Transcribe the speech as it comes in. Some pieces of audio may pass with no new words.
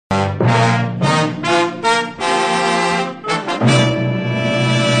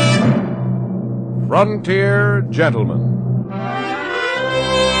Frontier Gentlemen.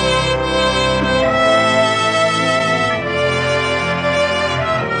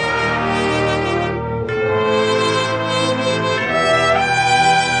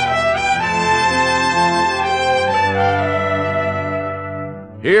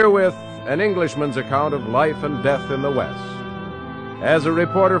 Herewith, an Englishman's account of life and death in the West. As a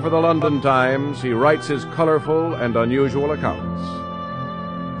reporter for the London Times, he writes his colorful and unusual accounts.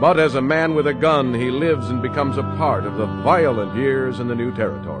 But as a man with a gun, he lives and becomes a part of the violent years in the new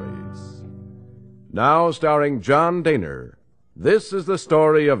territories. Now starring John Daner, this is the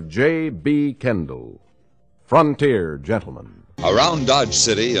story of J.B. Kendall, Frontier Gentleman. Around Dodge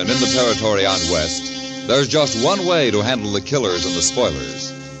City and in the territory on West, there's just one way to handle the killers and the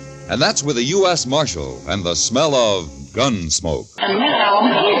spoilers. And that's with a U.S. Marshal and the smell of Gunsmoke. And now,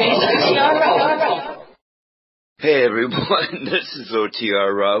 hey everyone, this is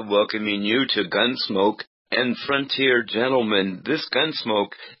OTR-Rob welcoming you to Gunsmoke and Frontier Gentlemen. This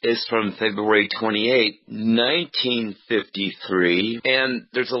Gunsmoke is from February 28, 1953, and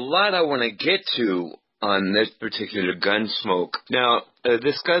there's a lot I want to get to on this particular Gunsmoke. Now,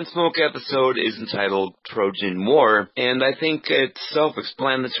 this Gunsmoke episode is entitled Trojan War, and I think it's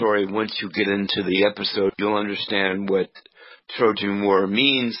self-explanatory. Once you get into the episode, you'll understand what Trojan War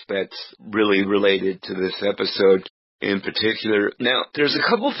means that's really related to this episode in particular. Now, there's a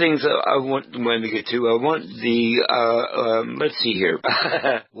couple things that I want to get to. I want let's see here.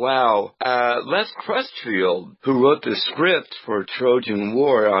 Wow. Les Crutchfield, who wrote the script for Trojan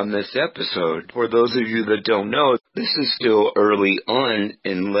War on this episode. For those of you that don't know, this is still early on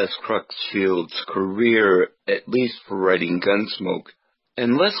in Les Crutchfield's career, at least for writing Gunsmoke.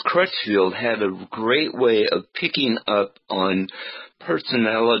 And Les Crutchfield had a great way of picking up on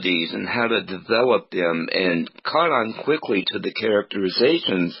personalities and how to develop them, and caught on quickly to the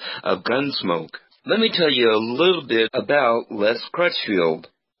characterizations of Gunsmoke. Let me tell you a little bit about Les Crutchfield.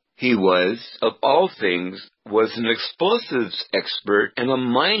 He was, of all things, was an explosives expert and a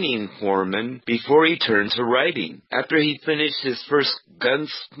mining foreman before he turned to writing. After he finished his first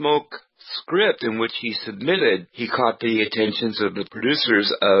Gunsmoke script in which he submitted, he caught the attentions of the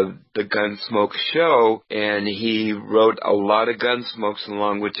producers of the Gunsmoke show, and he wrote a lot of Gunsmokes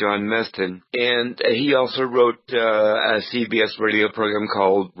along with John Meston. And he also wrote a CBS radio program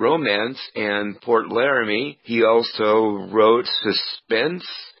called Romance and Fort Laramie. He also wrote Suspense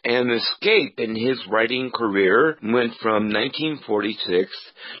and Escape. In his writing career went from 1946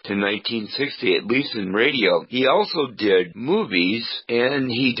 to 1960, at least in radio. He also did movies, and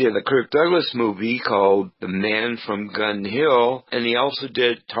he did a Kirk Douglas movie called The Man from Gun Hill, and he also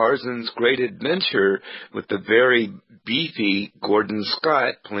did Tarzan's Great Adventure with the very beefy Gordon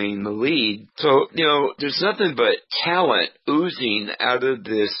Scott playing the lead. So, there's nothing but talent oozing out of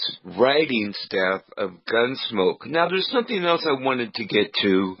this writing staff of Gunsmoke. Now, there's something else I wanted to get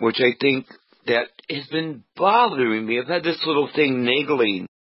to, which I think that has been bothering me. I've had this little thing niggling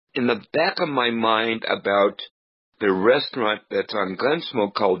in the back of my mind about the restaurant that's on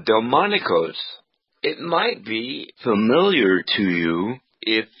Gunsmoke called Delmonico's. It might be familiar to you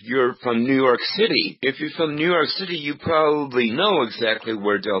if you're from New York City. If you're from New York City, you probably know exactly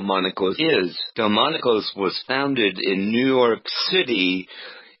where Delmonico's is. Delmonico's was founded in New York City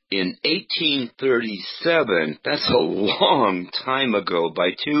in 1837. That's a long time ago,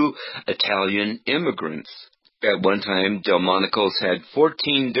 by two Italian immigrants. At one time, Delmonico's had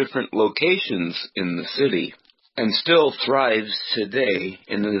 14 different locations in the city, and still thrives today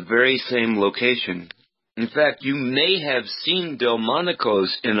in the very same location. In fact, you may have seen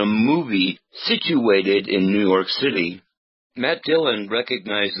Delmonico's in a movie situated in New York City. Matt Dillon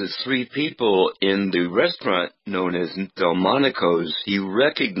recognizes three people in the restaurant known as Delmonico's. He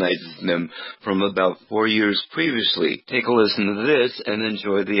recognizes them from about 4 years previously. Take a listen to this and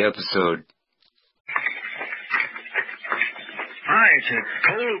enjoy the episode. Hi, it's a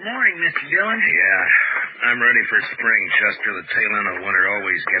cold morning, Mr. Dillon. Yeah, I'm ready for spring, Chester. The tail end of winter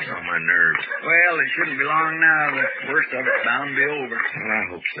always gets on my nerves. Well, it shouldn't be long now. The worst of it's bound to be over. Well, I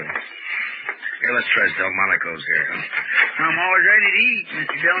hope so. Here, let's try Delmonico's here. I'm always ready to eat,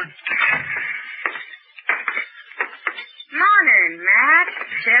 Mr. Dillon. Morning, Matt.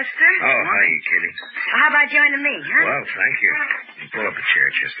 Chester. Oh, hi, Kitty. Well, how about joining me, huh? Well, thank you. Pull up a chair,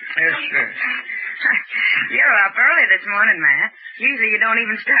 Chester. Yes, sir. You're up early this morning, Matt. Usually you don't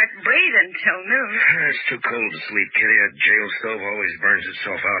even start breathing till noon. It's too cold to sleep, Kitty. That jail stove always burns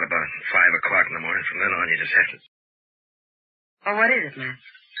itself out about 5 o'clock in the morning. From then on, you just have to... Oh, what is it, Matt?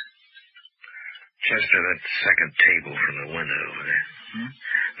 Chester, that second table from the window over there.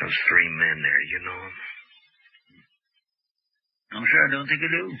 Those three men there, you know them? No, sir, I don't think I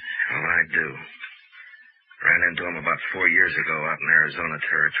do. Well, I do. Ran into him about 4 years ago out in Arizona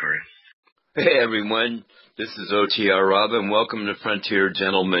territory. Hey everyone, this is OTR-Rob and welcome to Frontier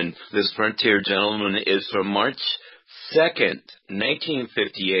Gentleman. This Frontier Gentleman is from March 2nd,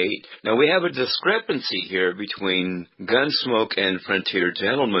 1958. Now we have a discrepancy here between Gunsmoke and Frontier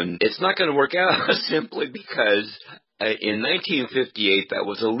Gentleman. It's not going to work out simply because in 1958 that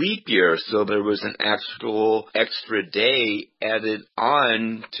was a leap year, so there was an actual extra day added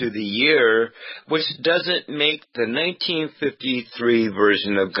on to the year, which doesn't make the 1953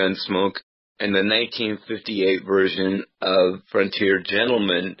 version of Gunsmoke and the 1958 version of Frontier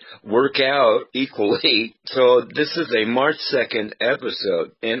Gentleman work out equally. So this is a March 2nd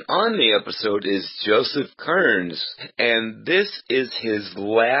episode. And on the episode is Joseph Kearns. And this is his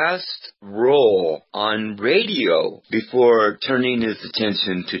last role on radio before turning his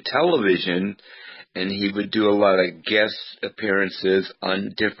attention to television. And he would do a lot of guest appearances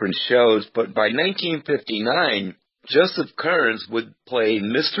on different shows. But by 1959, Joseph Kearns would play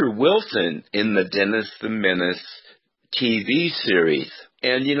Mr. Wilson in the Dennis the Menace TV series.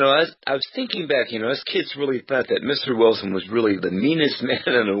 And, I was thinking back, us kids really thought that Mr. Wilson was really the meanest man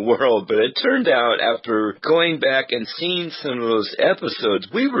in the world. But it turned out, after going back and seeing some of those episodes,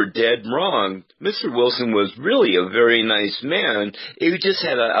 we were dead wrong. Mr. Wilson was really a very nice man. He just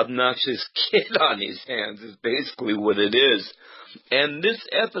had an obnoxious kid on his hands, is basically what it is. And this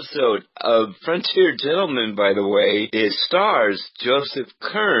episode of Frontier Gentleman, by the way, stars Joseph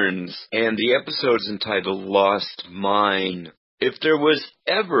Kearns, and the episode's entitled Lost Mine. If there was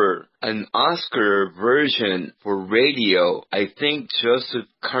ever an Oscar version for radio, I think Joseph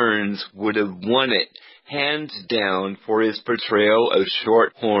Kearns would have won it, hands down, for his portrayal of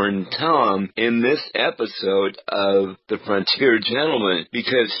Shorthorn Tom in this episode of The Frontier Gentleman,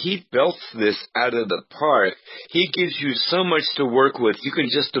 because he belts this out of the park. He gives you so much to work with. You can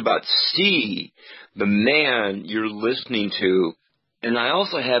just about see the man you're listening to. And I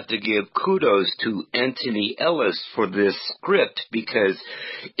also have to give kudos to Anthony Ellis for this script, because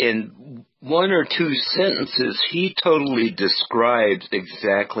in one or two sentences, he totally describes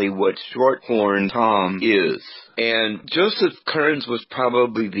exactly what Shorthorn Tom is. And Joseph Kearns was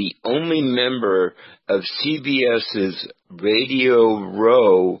probably the only member of CBS's Radio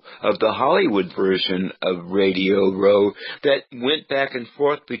Row, of the Hollywood version of Radio Row, that went back and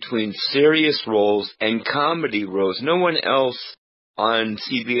forth between serious roles and comedy roles. No one else on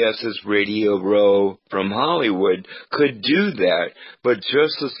CBS's Radio Row from Hollywood could do that, but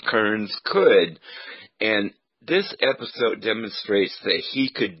Joseph Kearns could. And this episode demonstrates that he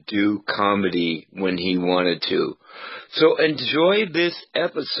could do comedy when he wanted to. So enjoy this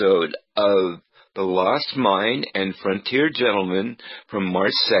episode of The Lost Mine and Frontier Gentleman from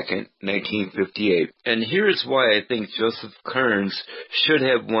March 2nd, 1958. And here's why I think Joseph Kearns should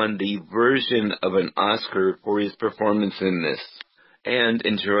have won the version of an Oscar for his performance in this. And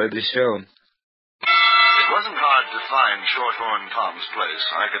enjoy the show. It wasn't hard to find Shorthorn Tom's place.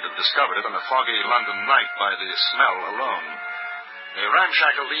 I could have discovered it on a foggy London night by the smell alone. A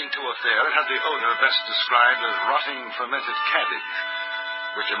ramshackle lean-to affair had the odor best described as rotting fermented cabbage,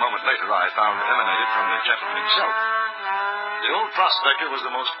 which a moment later I found emanated from the gentleman himself. The old prospector was the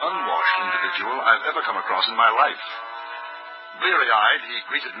most unwashed individual I've ever come across in my life. Bleary-eyed, he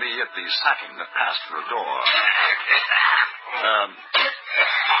greeted me at the sacking that passed for a door.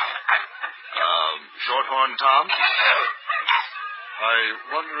 Shorthorn Tom? I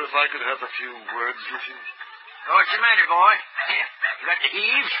wonder if I could have a few words with you. What's the matter, boy? You got the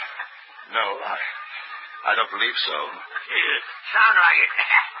heaves? No, I don't believe so. Sound like it.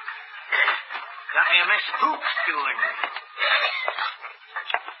 Got me a mess of hoops doing.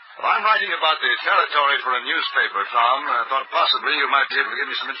 Well, I'm writing about the territory for a newspaper, Tom. I thought possibly you might be able to give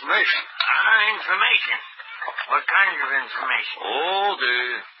me some information. Information? What kind of information? Oh, the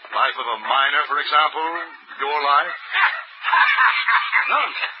life of a miner, for example. Your life.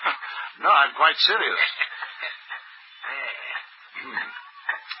 No, I'm quite serious.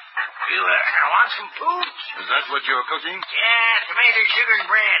 You want some food? Is that what you're cooking? Yeah, tomato, sugar, and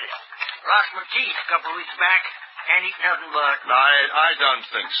bread. Lost my teeth a couple of weeks back. Can't eat nothing but. I don't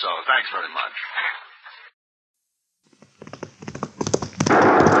think so. Thanks very much.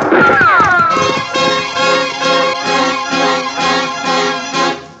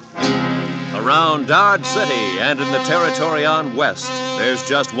 Around Dodge City and in the territory on West, there's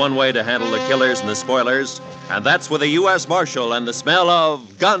just one way to handle the killers and the spoilers, and that's with a U.S. Marshal and the smell of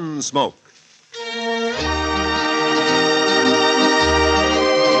Gunsmoke.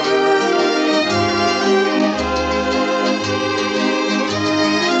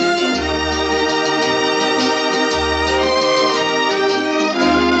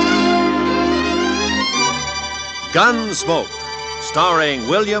 Gunsmoke, starring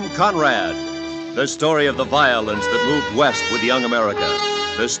William Conrad. The story of the violence that moved west with young America.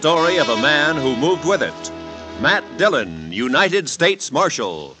 The story of a man who moved with it. Matt Dillon, United States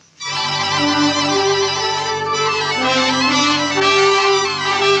Marshal.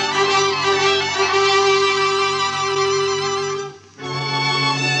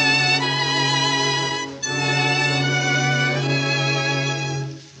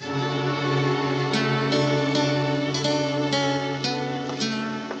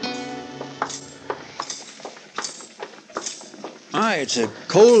 It's a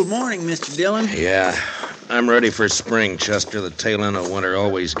cold morning, Mr. Dillon. Yeah, I'm ready for spring, Chester. The tail end of winter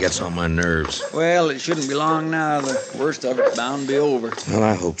always gets on my nerves. Well, it shouldn't be long now. The worst of it's bound to be over. Well,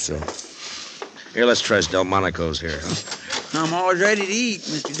 I hope so. Here, let's try Delmonico's here, huh? I'm always ready to eat,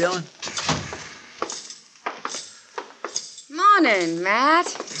 Mr. Dillon. Morning, Matt.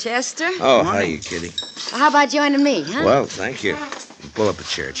 Chester. Oh, hi, Kitty. How about joining me, huh? Well, thank you. Pull up a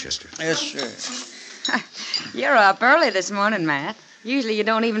chair, Chester. Yes, sir. You're up early this morning, Matt. Usually you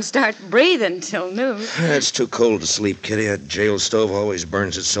don't even start breathing till noon. It's too cold to sleep, Kitty. That jail stove always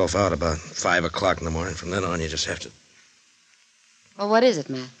burns itself out about 5 o'clock in the morning. From then on, you just have to... Well, what is it,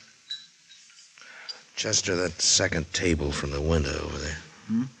 Matt? Chester, that second table from the window over there.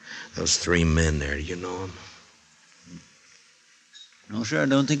 Hmm? Those 3 men there, do you know them? No, sir, I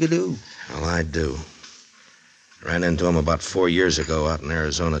don't think I do. Well, I do. Ran into them about 4 years ago out in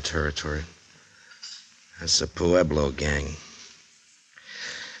Arizona territory. That's the Pueblo gang.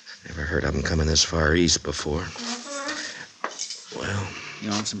 Never heard of them coming this far east before. Well... You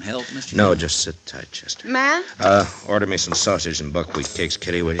want some help, Mr. No, Dillon? just sit tight, Chester. Matt? Order me some sausage and buckwheat cakes,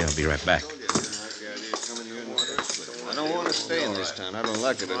 Kitty, will you? I'll be right back. I don't want to stay in this town. I don't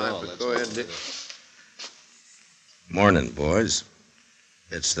like it at all. Go ahead, Dick. Morning, boys.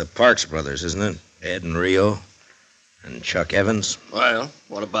 It's the Parks brothers, isn't it? Ed and Rio and Chuck Evans. Well,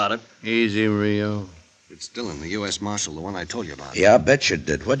 what about it? Easy, Rio. It's Dillon, the U.S. Marshal, the one I told you about. Yeah, I bet you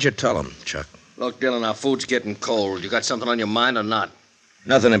did. What'd you tell him, Chuck? Look, Dillon, our food's getting cold. You got something on your mind or not?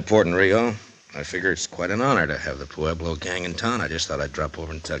 Nothing important, Rio. I figure it's quite an honor to have the Pueblo gang in town. I just thought I'd drop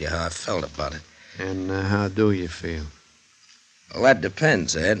over and tell you how I felt about it. And how do you feel? Well, that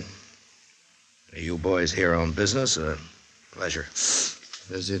depends, Ed. Are you boys here on business or pleasure?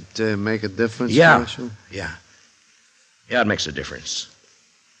 Does it make a difference, Yeah. Marshal? Yeah, it makes a difference.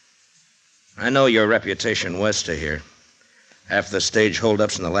 I know your reputation west of here. Half the stage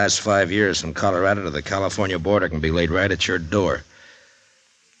holdups in the last 5 years from Colorado to the California border can be laid right at your door.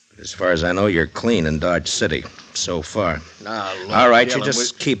 But as far as I know, you're clean in Dodge City, so far. Now, look, All right, Dillon, you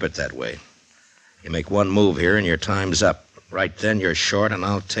just keep it that way. You make one move here and your time's up. Right then, you're short, and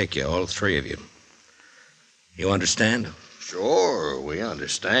I'll take you, all 3 of you. You understand? Sure, we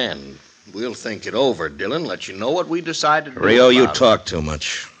understand. We'll think it over, Dillon. Let you know what we decide to do. Rio, you about it. talk too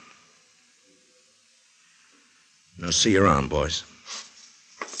much. Now, see you around, boys.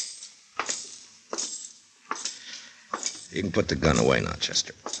 You can put the gun away now,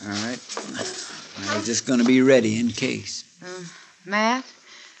 Chester. All right. I was just going to be ready in case. Matt,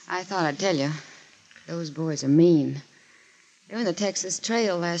 I thought I'd tell you. Those boys are mean. They were in the Texas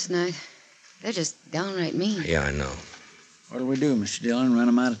Trail last night. They're just downright mean. Yeah, I know. What'll we do, Mr. Dillon? Run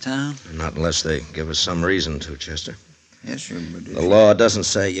them out of town? Not unless they give us some reason to, Chester. Yes, sir. But The law doesn't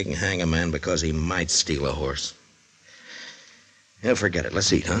say you can hang a man because he might steal a horse. Yeah, forget it.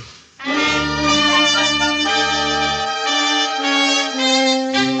 Let's eat, huh?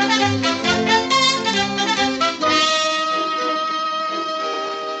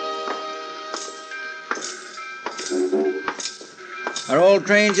 Our old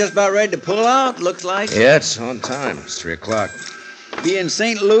train's just about ready to pull out, looks like. Yeah, it's on time. It's 3 o'clock. Be in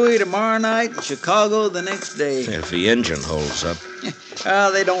St. Louis tomorrow night, Chicago the next day. If the engine holds up.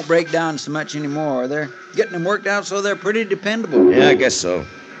 Well, they don't break down so much anymore. They're getting them worked out so they're pretty dependable. Yeah, I guess so.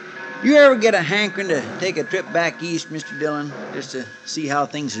 You ever get a hankering to take a trip back east, Mr. Dillon, just to see how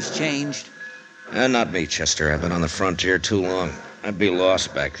things has changed? Not me, Chester. I've been on the frontier too long. I'd be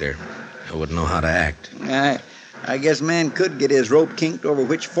lost back there. I wouldn't know how to act. I guess man could get his rope kinked over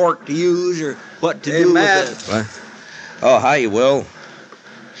which fork to use or what to Hey, do Matt. with it. What? Oh, hi, Will.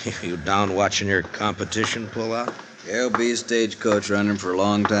 You down watching your competition pull out? There'll be a stagecoach running for a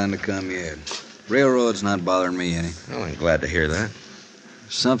long time to come yet. Railroad's not bothering me any. Well, I'm glad to hear that.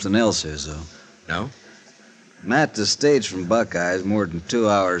 Something else is, though. No? Matt, the stage from Buckeye's more than 2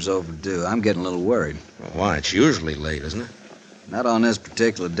 hours overdue. I'm getting a little worried. Well, why? It's usually late, isn't it? Not on this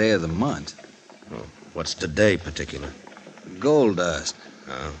particular day of the month. Oh, what's today particular? Gold dust.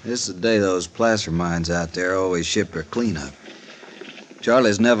 Oh. This is the day those placer mines out there always ship their cleanup.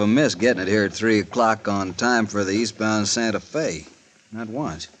 Charlie's never missed getting it here at 3 o'clock on time for the eastbound Santa Fe. Not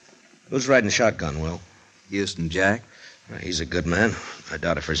once. Who's riding shotgun, Will? Houston Jack. Well, he's a good man. I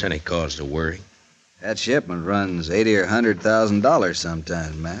doubt if there's any cause to worry. That shipment runs $80,000 or $100,000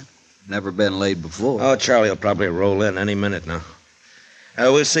 sometimes, Matt. Never been late before. Oh, Charlie will probably roll in any minute now.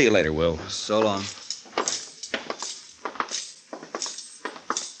 We'll see you later, Will. So long.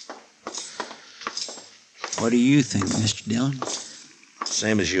 What do you think, Mr. Dillon?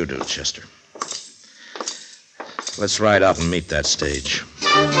 Same as you do, Chester. Let's ride out and meet that stage.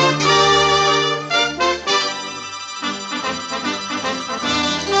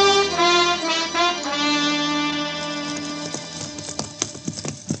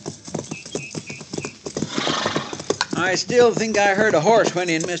 I still think I heard a horse went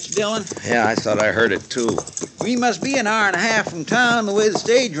in, Mr. Dillon. Yeah, I thought I heard it, too. We must be an hour and a half from town the way the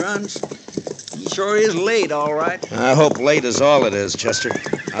stage runs. He sure is late, all right. I hope late is all it is, Chester.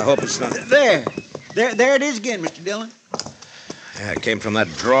 I hope it's not... There it is again, Mr. Dillon. Yeah, it came from that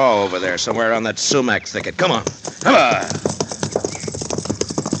draw over there, somewhere around that sumac thicket. Come on. Come on.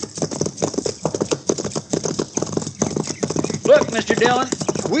 Look, Mr. Dillon.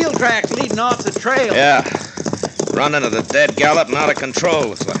 Wheel tracks leading off the trail. Yeah. Running at a dead gallop and out of control,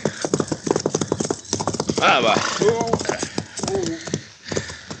 looks like.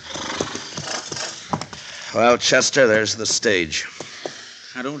 Well, Chester, there's the stage.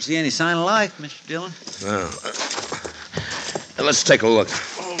 I don't see any sign of life, Mr. Dillon. Now let's take a look.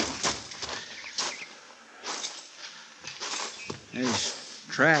 There's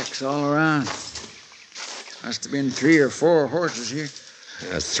tracks all around. Must have been 3 or 4 horses here.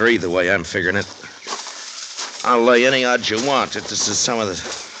 3 the way I'm figuring it. I'll lay any odds you want that this is some of the...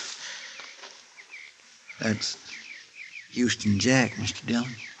 That's Houston Jack, Mr.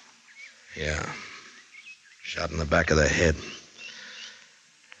 Dillon. Yeah. Shot in the back of the head.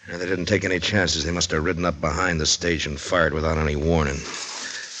 Yeah, they didn't take any chances. They must have ridden up behind the stage and fired without any warning.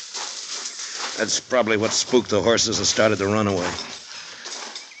 That's probably what spooked the horses and started to run away.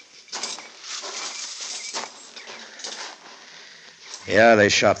 Yeah, they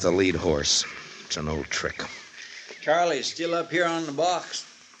shot the lead horse. It's an old trick. Charlie's still up here on the box.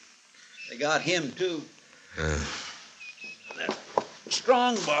 They got him, too. That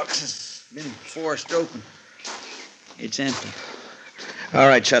strong box has been forced open. It's empty. All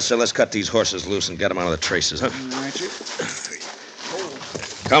right, Chester, let's cut these horses loose and get them out of the traces, huh? All right, sir.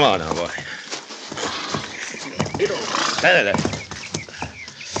 Come on now, boy. There.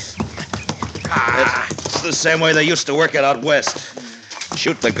 It's the same way they used to work it out west.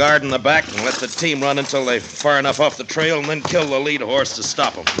 Shoot the guard in the back and let the team run until they're far enough off the trail and then kill the lead horse to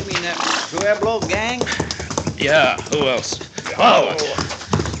stop them. You mean that Pueblo gang? Yeah, who else? Oh!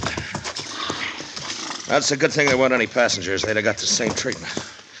 That's a good thing there weren't any passengers. They'd have got the same treatment.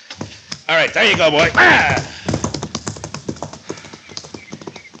 All right, there you go, boy.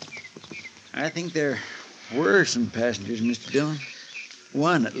 I think there were some passengers, Mr. Dillon.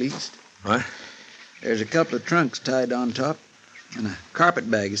 One, at least. What? There's a couple of trunks tied on top and a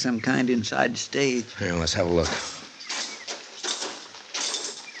carpet bag of some kind inside the stage. Here, let's have a look.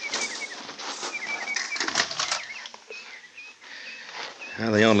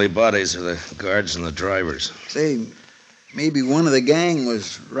 Well, the only bodies are the guards and the drivers. Say, maybe one of the gang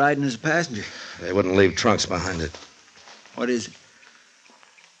was riding as a passenger. They wouldn't leave trunks behind it. What is it?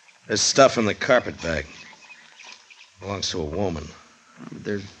 There's stuff in the carpet bag. Belongs to a woman. But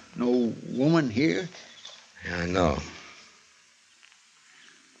there's no woman here? Yeah, I know.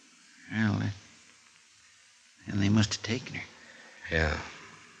 Well, then they must have taken her. Yeah.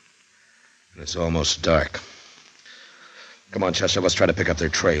 And it's almost dark. Come on, Chester, let's try to pick up their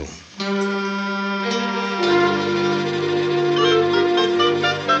trail.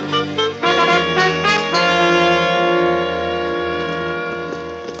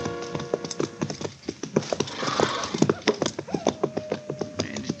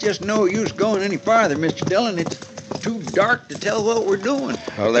 It's just no use going any farther, Mr. Dillon. It's too dark to tell what we're doing.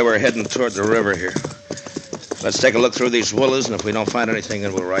 Well, they were heading toward the river here. Let's take a look through these willows, and if we don't find anything,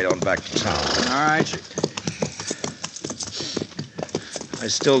 then we'll ride on back to town. All right, sir. I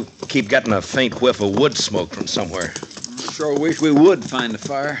still keep getting a faint whiff of wood smoke from somewhere. I sure wish we would find the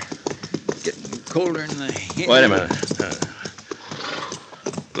fire. It's getting colder in the... Wait a minute.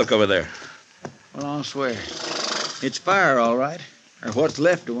 Look over there. Well, I'll swear. It's fire, all right. Or what's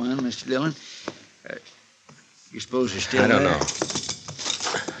left of one, Mr. Dillon. You suppose they're still I don't there? know.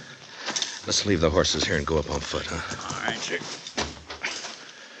 Let's leave the horses here and go up on foot, huh? All right, sir.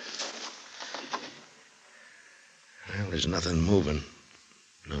 Well, there's nothing moving.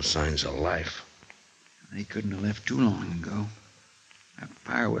 No signs of life. They couldn't have left too long ago. That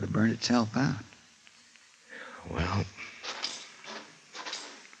fire would have burned itself out. Well,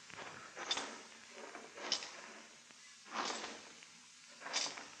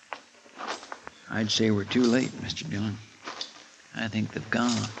 I'd say we're too late, Mr. Dillon. I think they've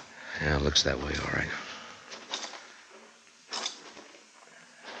gone. yeah, it looks that way, all right.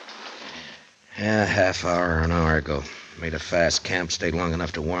 Yeah, half hour or an hour ago. Made a fast camp, stayed long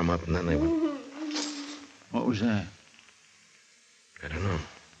enough to warm up, and then they went. What was that? I don't know.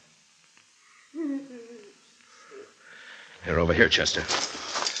 They're over here, Chester.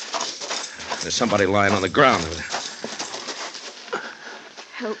 There's somebody lying on the ground over there.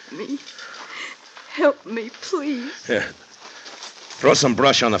 Help me. Help me, please. Here. Throw some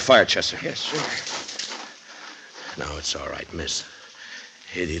brush on the fire, Chester. Yes, sir. No, it's all right, miss.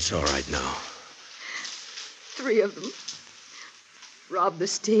 It's all right now. 3 of them. Robbed the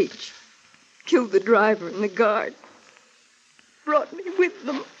stage. Killed the driver and the guard. Brought me with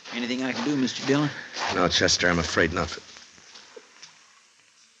them. Anything I can do, Mr. Dillon? No, Chester, I'm afraid not.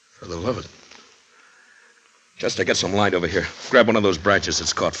 For the love of it. Chester, get some light over here. Grab one of those branches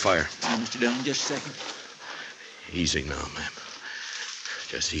that's caught fire. Mr. Dillon, just a second. Easy now, ma'am.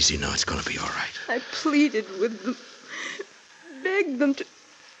 Just easy now. It's going to be all right. I pleaded with them. Begged them to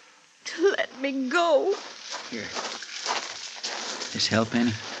let me go. Here. This help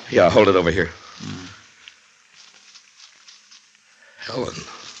any? Yeah, hold it over here. Helen.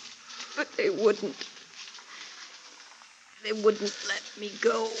 But they wouldn't. They wouldn't let me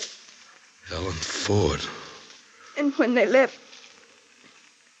go. Helen Ford. And when they left,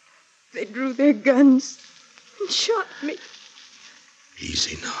 they drew their guns and shot me.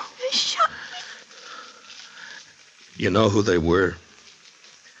 Easy now. They shot me. You know who they were?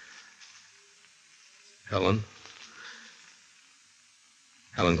 Helen?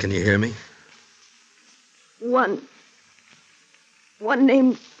 Helen, can you hear me? One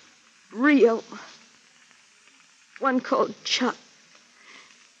named Rio. One called Chuck.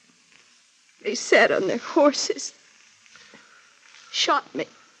 They sat on their horses. Shot me.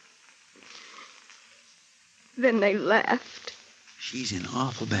 Then they laughed. She's in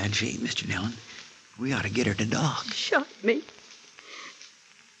awful bad shape, Mr. Dillon. We ought to get her to doc. Shot me.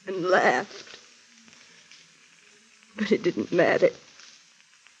 And laughed. But it didn't matter.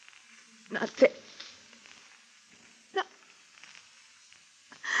 Not that. No.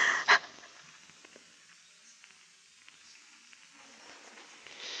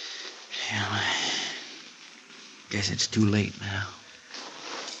 Yeah, I guess it's too late now.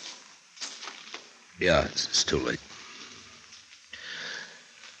 Yeah, it's too late.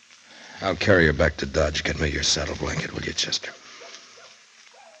 I'll carry her back to Dodge. Get me your saddle blanket, will you, Chester?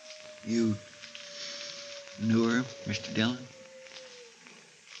 You knew her, Mr. Dillon?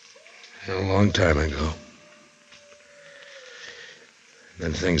 A long time ago.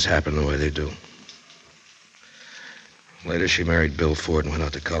 Then things happened the way they do. Later, she married Bill Ford and went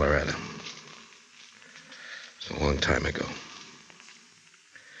out to Colorado. It's a long time ago.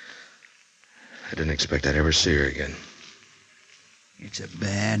 I didn't expect I'd ever see her again. It's a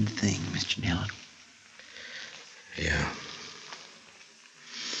bad thing, Mr. Dillon. Yeah.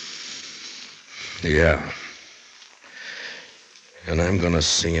 Yeah. And I'm gonna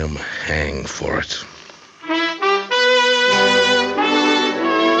see him hang for it.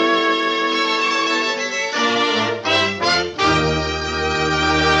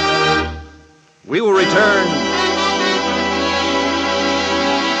 We will return.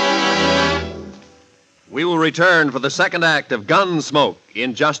 We will return for the second act of Gunsmoke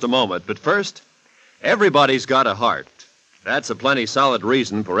in just a moment. But first, everybody's got a heart. That's a plenty solid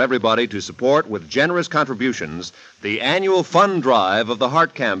reason for everybody to support with generous contributions the annual fund drive of the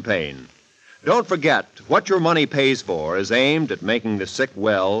Heart Campaign. Don't forget, what your money pays for is aimed at making the sick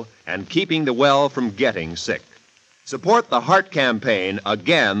well and keeping the well from getting sick. Support the Heart Campaign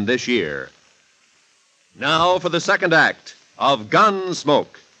again this year. Now for the second act of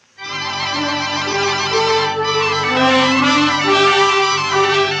Gunsmoke.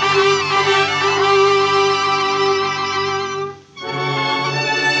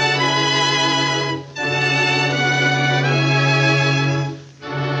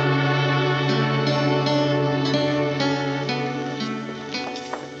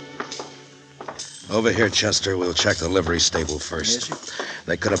 Over here, Chester. We'll check the livery stable first. Yes, sir.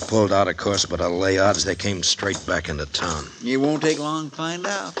 They could have pulled out, of course, but I'll lay odds they came straight back into town. It won't take long to find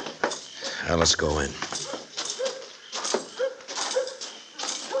out. Now, let's go in.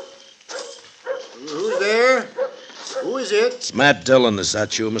 Who's there? Who is it? It's Matt Dillon. Is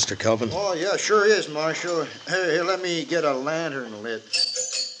that you, Mr. Kelvin? Oh, yeah, sure is, Marshal. Here, let me get a lantern lit.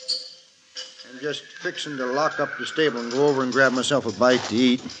 I'm just fixing to lock up the stable and go over and grab myself a bite to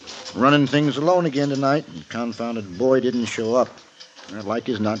eat. Running things alone again tonight, and confounded boy didn't show up. Like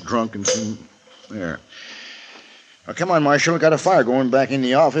he's not drunk and there. Now, come on, Marshal. We got a fire going back in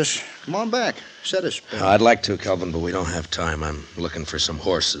the office. Come on back. Set us. I'd like to, Kelvin, but we don't have time. I'm looking for some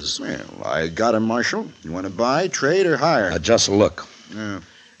horses. Well, I got 'em, Marshal. You want to buy, trade, or hire? Just look. Yeah.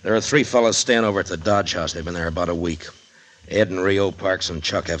 There are 3 fellas staying over at the Dodge House. They've been there about a week. Ed and Rio Parks and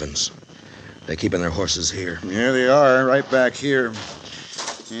Chuck Evans. They're keeping their horses here. Yeah, they are, right back here.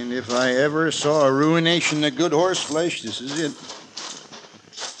 And if I ever saw a ruination of good horse flesh, this is it.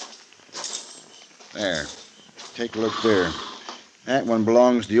 There. Take a look there. That one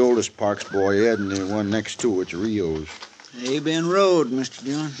belongs to the oldest Parks boy, Ed, and the one next to it's Rio's. They've been rode, Mr.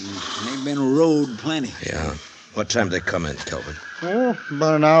 Dillon. They've been rode plenty. Yeah. What time did they come in, Kelvin? Oh,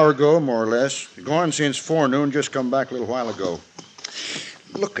 about an hour ago, more or less. Gone since forenoon, just come back a little while ago.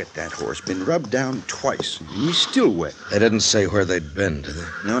 Look at that horse. Been rubbed down twice. And he's still wet. They didn't say where they'd been, did they?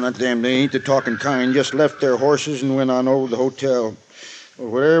 No, not them. They ain't the talking kind. Just left their horses and went on over to the hotel. Well,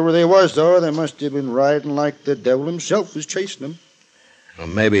 wherever they was, though, they must have been riding like the devil himself was chasing them. Well,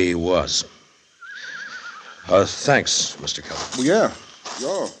 maybe he was. Thanks, Mr. Kelvin. Well, yeah.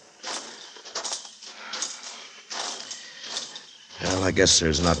 Sure. Well, I guess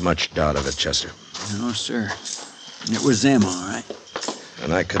there's not much doubt of it, Chester. No, sir. It was them, all right.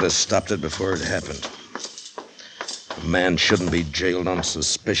 And I could have stopped it before it happened. A man shouldn't be jailed on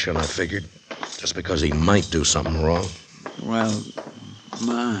suspicion, I figured, just because he might do something wrong. Well,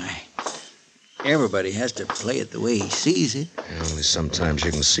 my. Everybody has to play it the way he sees it. Yeah, only sometimes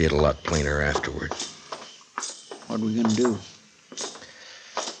you can see it a lot plainer afterward. What are we going to do?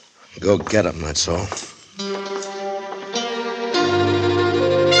 Go get him, that's all.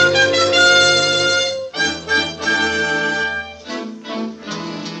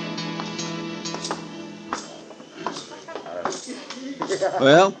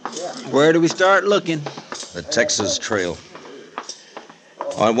 Well, where do we start looking? The Texas Trail.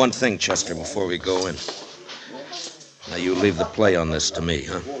 Oh, one thing, Chester, before we go in. Now, you leave the play on this to me,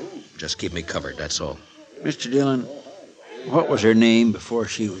 huh? Just keep me covered, that's all. Mr. Dillon, what was her name before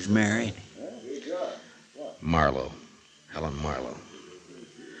she was married? Marlowe. Helen Marlowe.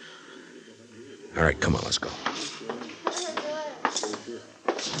 All right, come on, let's go.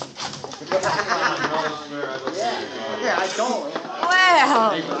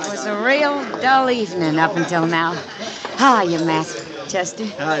 Well, it was a real dull evening up until now. How are you, Matt? Chester?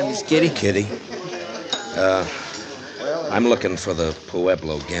 Hi, Miss Kitty. Kitty. I'm looking for the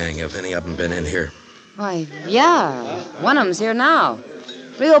Pueblo gang. Have any of them been in here? Why, yeah. One of them's here now.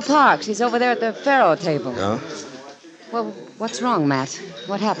 Rio Parks. He's over there at the faro table. Huh? Well, what's wrong, Matt?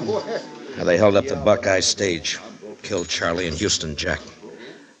 What happened? Now, they held up the Buckeye stage. Killed Charlie and Houston Jack.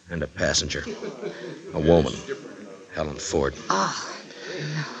 And a passenger. A woman. Helen Ford. Ah.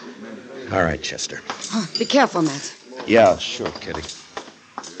 All right, Chester. Be careful, Matt. Yeah, sure, Kitty.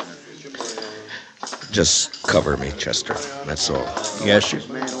 Just cover me, Chester. That's all. Yes, sir.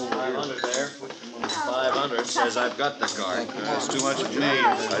 500 says I've got the car. That's too much for me.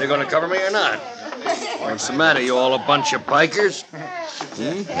 Are you going to cover me or not? What's the matter? You all a bunch of bikers?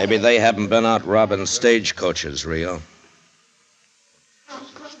 Maybe they haven't been out robbing stagecoaches, Rio.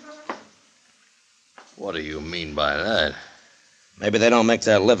 What do you mean by that? Maybe they don't make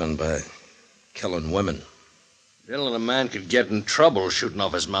their living by killing women. Dillon, a man could get in trouble shooting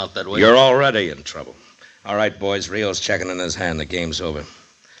off his mouth that way. You're already in trouble. All right, boys, Rio's checking in his hand. The game's over.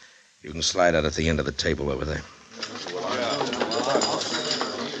 You can slide out at the end of the table over there.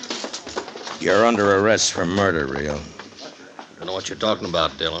 You're under arrest for murder, Rio. I don't know what you're talking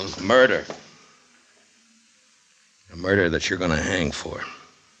about, Dillon. Murder. A murder that you're going to hang for.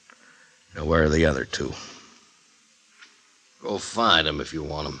 Now, where are the other 2? Go find them if you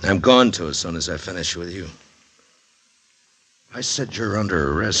want them. I'm going to as soon as I finish with you. I said you're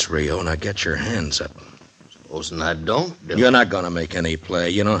under arrest, Rio. Now get your hands up. Supposing I don't, Dillon. You're not going to make any play.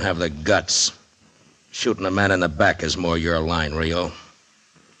 You don't have the guts. Shooting a man in the back is more your line, Rio.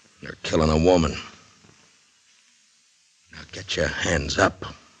 You're killing a woman. Now get your hands up.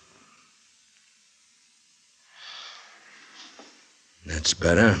 That's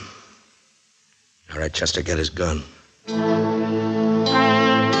better. All right, Chester, get his gun.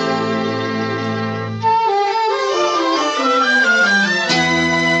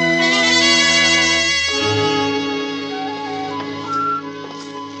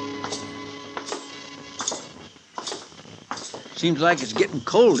 Seems like it's getting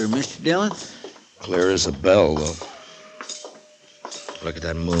colder, Mr. Dillon. Clear as a bell, though. Look at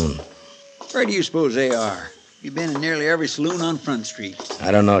that moon. Where do you suppose they are? You've been in nearly every saloon on Front Street.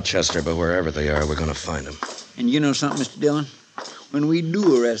 I don't know, Chester, but wherever they are, we're going to find them. And you know something, Mr. Dillon? When we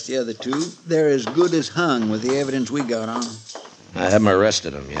do arrest the other two, they're as good as hung with the evidence we got on them. I haven't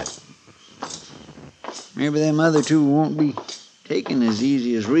arrested them yet. Maybe them other two won't be taken as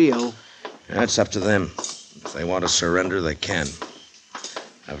easy as Rio. That's up to them. If they want to surrender, they can.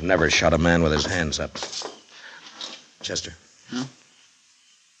 I've never shot a man with his hands up. Chester. Huh?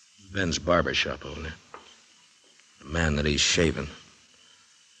 Ben's barber shop over there. The man that he's shaving.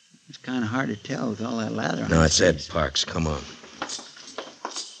 It's kind of hard to tell with all that lather on No, his it's Ed face. Parks. Come on.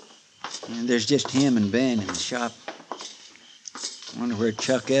 And there's just him and Ben in the shop. Wonder where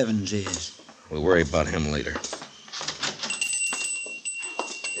Chuck Evans is. We'll worry about him later.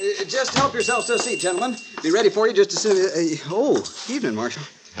 Just help yourselves to a seat, gentlemen. Be ready for you just as soon as... evening, Marshal.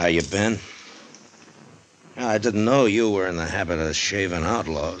 How you been? I didn't know you were in the habit of shaving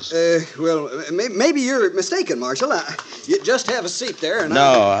outlaws. Maybe you're mistaken, Marshal. You just have a seat there and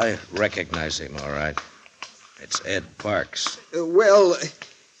No, I recognize him, all right. It's Ed Parks.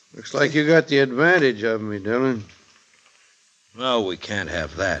 Looks like you got the advantage of me, Dillon. No, we can't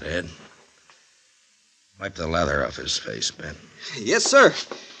have that, Ed. Wipe the lather off his face, Ben. Yes, sir.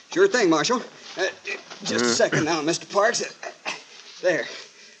 Sure thing, Marshal. Just a second now, Mr. Parks. There.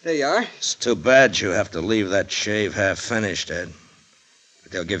 There you are. It's too bad you have to leave that shave half finished, Ed.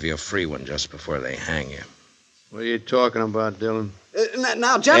 But they'll give you a free one just before they hang you. What are you talking about, Dillon?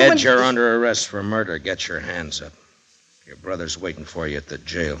 Now, gentlemen... Ed, you're under arrest for murder. Get your hands up. Your brother's waiting for you at the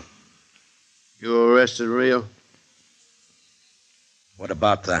jail. You arrested Rio? What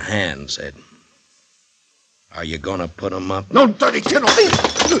about the hands, Ed? Are you gonna put them up? No dirty kid!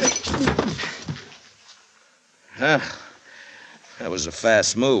 That was a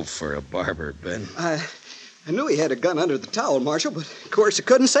fast move for a barber, Ben. I knew he had a gun under the towel, Marshal, but of course I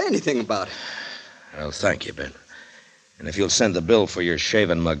couldn't say anything about it. Well, thank you, Ben. And if you'll send the bill for your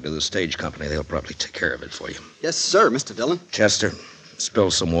shaving mug to the stage company, they'll probably take care of it for you. Yes, sir, Mr. Dillon. Chester, spill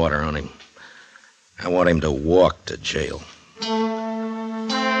some water on him. I want him to walk to jail.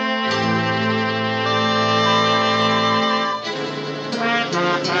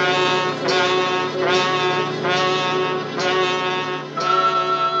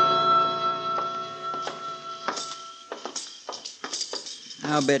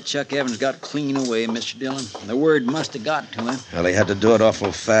 I'll bet Chuck Evans got clean away, Mr. Dillon. The word must have got to him. Well, he had to do it awful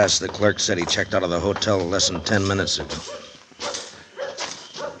fast. The clerk said he checked out of the hotel less than 10 minutes ago.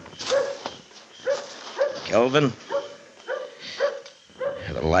 Kelvin?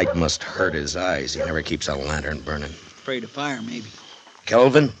 The light must hurt his eyes. He never keeps a lantern burning. Afraid of fire, maybe.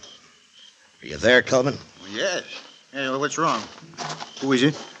 Kelvin? Are you there, Kelvin? Yes. Hey, what's wrong? Who is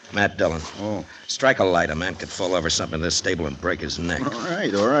it? Matt Dillon. Oh. Strike a light. A man could fall over something in this stable and break his neck. All right.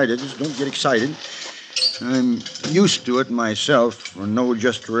 I just don't get excited. I'm used to it myself. I know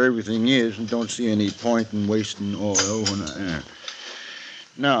just where everything is and don't see any point in wasting oil when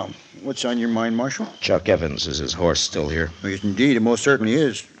Now, what's on your mind, Marshal? Chuck Evans. Is his horse still here? Oh, yes, indeed. It most certainly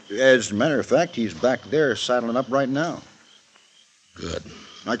is. As a matter of fact, he's back there saddling up right now. Good.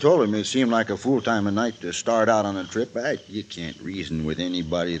 I told him it seemed like a fool time of night to start out on a trip. You can't reason with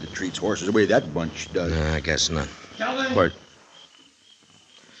anybody that treats horses the way that bunch does. No, I guess not. Calvin? Bert.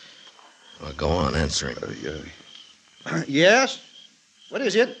 Well, go on, answer him. Yes? What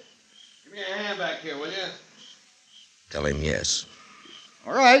is it? Give me a hand back here, will you? Tell him yes.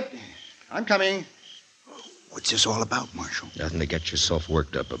 All right. I'm coming. What's this all about, Marshal? Nothing to get yourself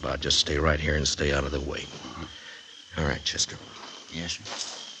worked up about. Just stay right here and stay out of the way. All right, Chester. Yes, sir.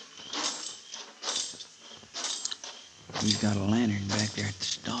 He's got a lantern back there at the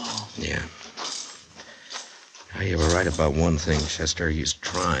stall. Yeah. Now, you were right about one thing, Chester. He's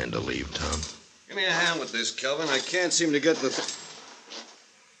trying to leave town. Give me a hand with this, Kelvin. I can't seem to get the...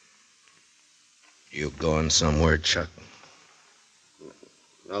 You going somewhere, Chuck?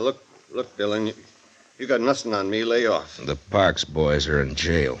 Now, look, Dillon. You got nothing on me. Lay off. The Parks boys are in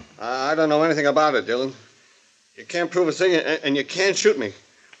jail. I don't know anything about it, Dillon. You can't prove a thing, and you can't shoot me.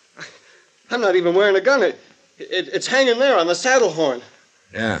 I'm not even wearing a gun. It's hanging there on the saddle horn.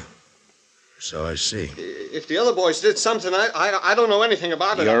 Yeah. So I see. If the other boys did something, I don't know anything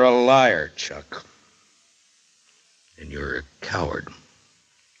about it. You're a liar, Chuck. And you're a coward.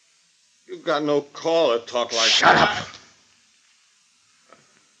 You've got no call to talk like Shut that. up!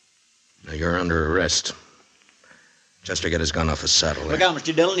 Now, you're under arrest. Chester, get his gun off his saddle there. Look out,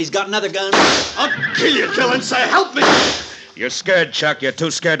 Mr. Dillon. He's got another gun. I'll kill you, Dillon. Say, help me! You're scared, Chuck. You're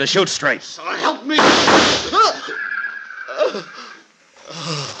too scared to shoot straight. So help me!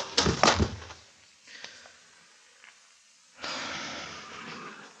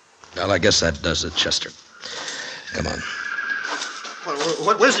 Well, I guess that does it, Chester. Come on.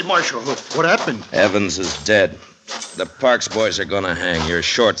 What is it, Marshal? What happened? Evans is dead. The Parks boys are going to hang. You're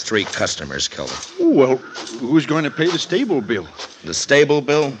short 3 customers, killed him. Well, who's going to pay the stable bill? The stable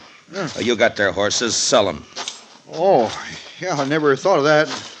bill? Yeah. Oh, you got their horses. Sell them. Oh, yeah, I never thought of that.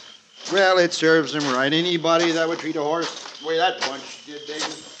 Well, it serves them right. Anybody that would treat a horse the way that bunch did,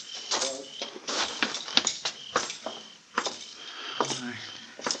 David.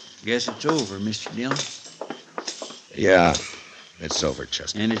 I guess it's over, Mr. Dillon. Yeah, it's over,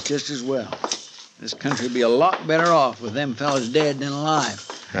 Chester. And it's just as well. This country would be a lot better off with them fellas dead than alive.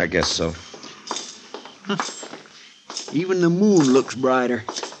 I guess so. Even the moon looks brighter.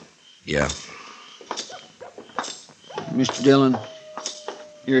 Yeah. Mr. Dillon,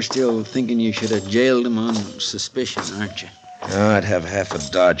 you're still thinking you should have jailed him on suspicion, aren't you? I'd have half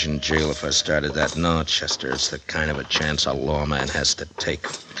a Dodge in jail if I started that. No, Chester, it's the kind of a chance a lawman has to take.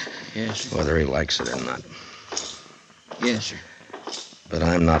 Yes, sir. Whether he likes it or not. Yes, sir. But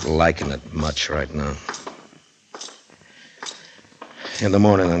I'm not liking it much right now. In the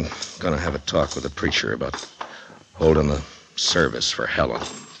morning, I'm going to have a talk with the preacher about holding a service for Helen.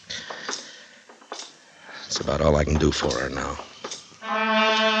 That's about all I can do for her now.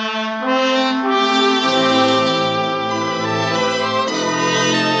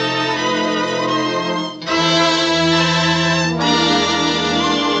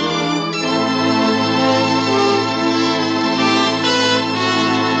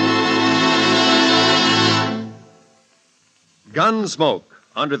 Gunsmoke,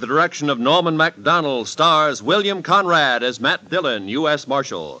 under the direction of Norman MacDonald, stars William Conrad as Matt Dillon, U.S.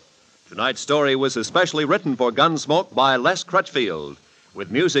 Marshal. Tonight's story was especially written for Gunsmoke by Les Crutchfield,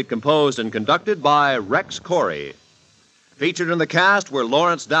 with music composed and conducted by Rex Corey. Featured in the cast were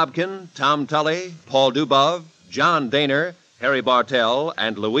Lawrence Dobkin, Tom Tully, Paul Dubov, John Daner, Harry Bartell,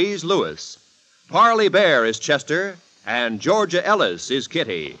 and Louise Lewis. Parley Bear is Chester, and Georgia Ellis is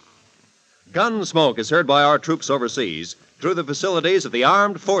Kitty. Gunsmoke is heard by our troops overseas through the facilities of the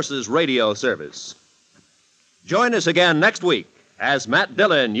Armed Forces Radio Service. Join us again next week as Matt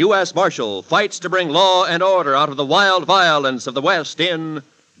Dillon, U.S. Marshal, fights to bring law and order out of the wild violence of the West in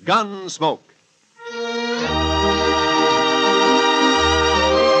Gunsmoke.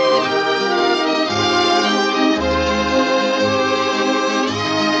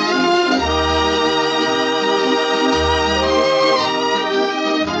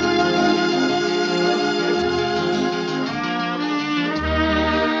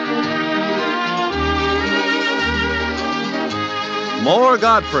 More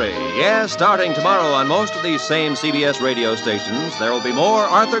Godfrey. Yes, starting tomorrow on most of these same CBS radio stations, there will be more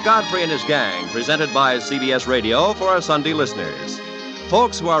Arthur Godfrey and his gang, presented by CBS Radio for our Sunday listeners.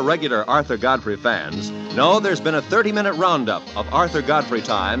 Folks who are regular Arthur Godfrey fans know there's been a 30-minute roundup of Arthur Godfrey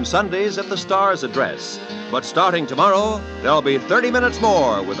time Sundays at the Star's address. But starting tomorrow, there'll be 30 minutes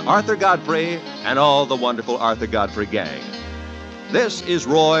more with Arthur Godfrey and all the wonderful Arthur Godfrey gang. This is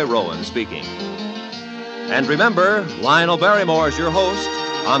Roy Rowan speaking. And remember, Lionel Barrymore's your host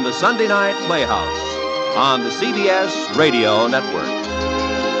on the Sunday Night Playhouse on the CBS Radio Network.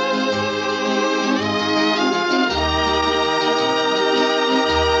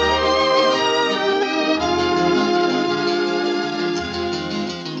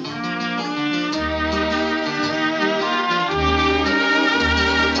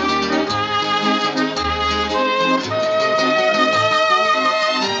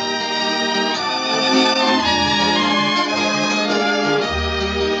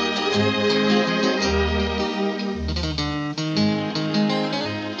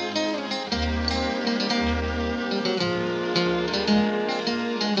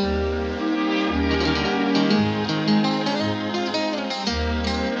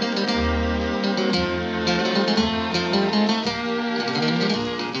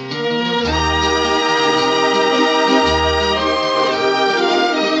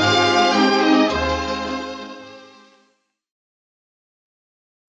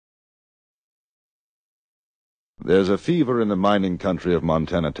 There's a fever in the mining country of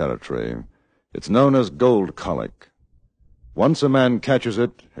Montana Territory. It's known as gold colic. Once a man catches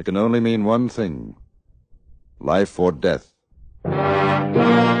it, it can only mean one thing: life or death.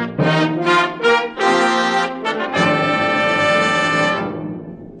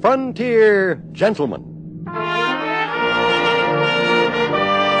 Frontier Gentlemen.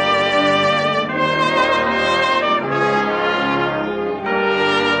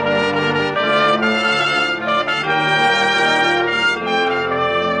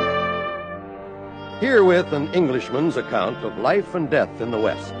 Herewith an Englishman's account of life and death in the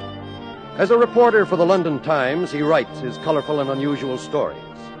West. As a reporter for the London Times, he writes his colorful and unusual stories.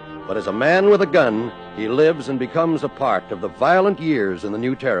 But as a man with a gun, he lives and becomes a part of the violent years in the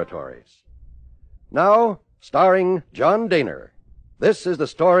new territories. Now, starring John Daner, this is the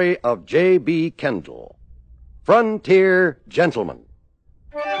story of J.B. Kendall, Frontier Gentleman.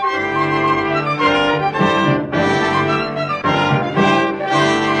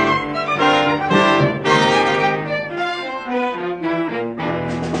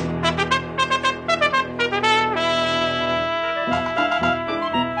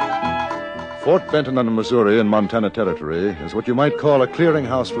 Fort Benton on the Missouri in Montana Territory is what you might call a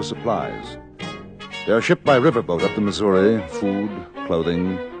clearinghouse for supplies. They are shipped by riverboat up the Missouri, food,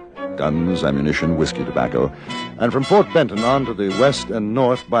 clothing, guns, ammunition, whiskey, tobacco, and from Fort Benton on to the west and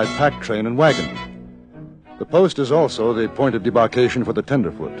north by pack train and wagon. The post is also the point of debarkation for the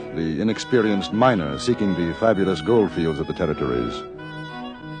tenderfoot, the inexperienced miner seeking the fabulous gold fields of the territories.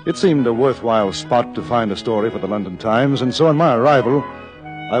 It seemed a worthwhile spot to find a story for the London Times, and so on my arrival,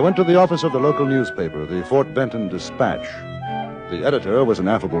 I went to the office of the local newspaper, the Fort Benton Dispatch. The editor was an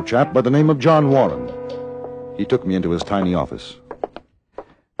affable chap by the name of John Warren. He took me into his tiny office.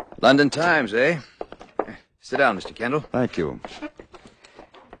 London Times, eh? Sit down, Mr. Kendall. Thank you.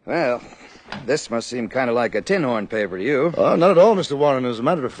 Well, this must seem kind of like a tin horn paper to you. Oh, not at all, Mr. Warren. As a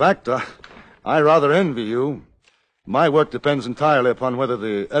matter of fact, I rather envy you. My work depends entirely upon whether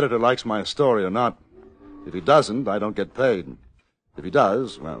the editor likes my story or not. If he doesn't, I don't get paid. If he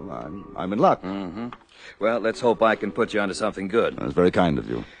does, well, I'm in luck. Mm-hmm. Well, let's hope I can put you onto something good. That's very kind of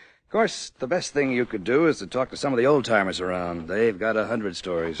you. Of course, the best thing you could do is to talk to some of the old-timers around. They've got 100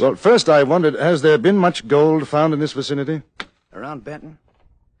 stories. Well, first I wondered, has there been much gold found in this vicinity? Around Benton?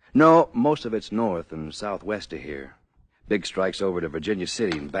 No, most of it's north and southwest of here. Big strikes over to Virginia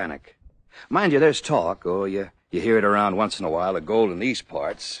City and Bannock. Mind you, there's talk, you hear it around once in a while, of gold in these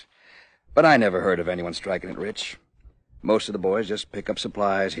parts. But I never heard of anyone striking it rich. Most of the boys just pick up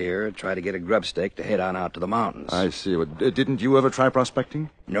supplies here and try to get a grub stake to head on out to the mountains. I see. Well, didn't you ever try prospecting?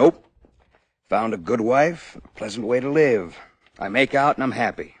 Nope. Found a good wife, a pleasant way to live. I make out and I'm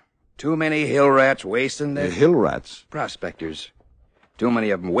happy. Too many hill rats wasting their... Hill rats? Prospectors. Too many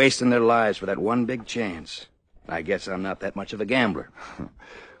of them wasting their lives for that one big chance. I guess I'm not that much of a gambler.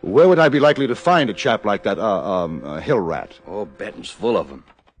 Where would I be likely to find a chap like that, a hill rat? Oh, Benton's full of them.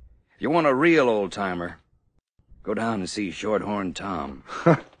 If you want a real old-timer, go down and see Shorthorn Tom.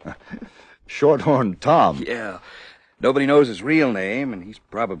 Shorthorn Tom? Yeah. Nobody knows his real name, and he's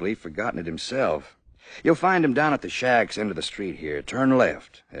probably forgotten it himself. You'll find him down at the Shacks end of the street here. Turn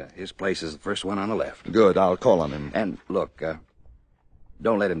left. His place is the first one on the left. Good. I'll call on him. And look,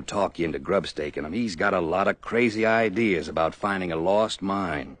 don't let him talk you into grub staking him. He's got a lot of crazy ideas about finding a lost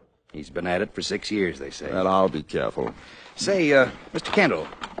mine. He's been at it for 6 years, they say. Well, I'll be careful. Say, Mr. Kendall,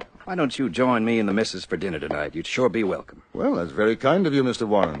 why don't you join me and the missus for dinner tonight? You'd sure be welcome. Well, that's very kind of you, Mr.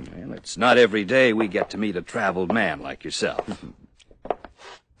 Warren. Well, it's not every day we get to meet a traveled man like yourself.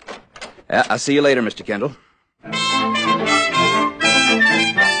 I'll see you later, Mr. Kendall.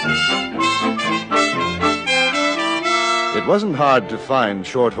 It wasn't hard to find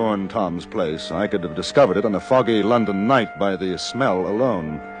Shorthorn Tom's place. I could have discovered it on a foggy London night by the smell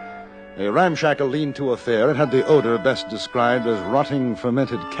alone. A ramshackle lean-to affair, it had the odor best described as rotting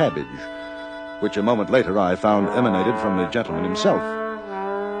fermented cabbage, which a moment later I found emanated from the gentleman himself.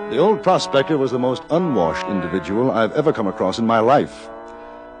 The old prospector was the most unwashed individual I've ever come across in my life.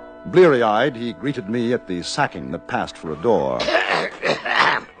 Bleary-eyed, he greeted me at the sacking that passed for a door.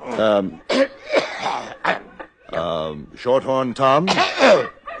 Shorthorn Tom?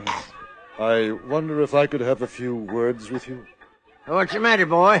 I wonder if I could have a few words with you. What's the matter,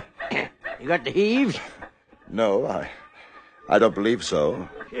 boy? You got the heaves? No, I don't believe so.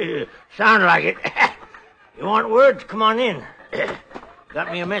 Sound like it. You want words? Come on in.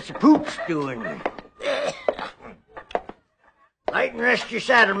 Got me a mess of poop stewing. Light and rest your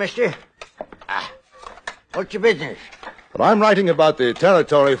saddle, mister. What's your business? Well, I'm writing about the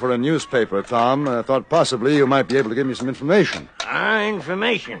territory for a newspaper, Tom. I thought possibly you might be able to give me some information.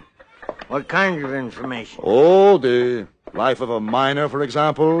 Information? What kind of information? Oh, the life of a miner, for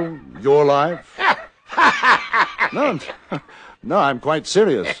example. Your life. No, I'm quite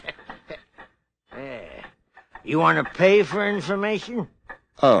serious. You want to pay for information?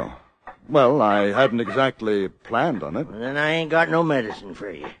 Oh, well, I hadn't exactly planned on it. Well, then I ain't got no medicine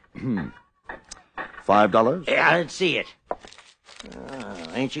for you. $5? Yeah, let's see it.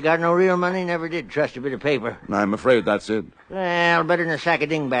 Ain't you got no real money? Never did trust a bit of paper. I'm afraid that's it. Well, better than a sack of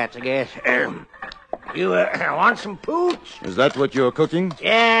dingbats, I guess. You want some pooch? Is that what you're cooking?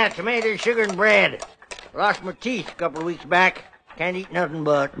 Yeah, tomatoes, sugar, and bread. Lost my teeth a couple of weeks back. Can't eat nothing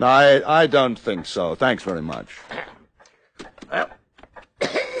but. I don't think so. Thanks very much. Well,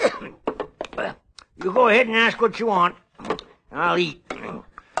 You go ahead and ask what you want. I'll eat.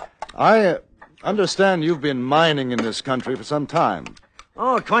 I understand you've been mining in this country for some time.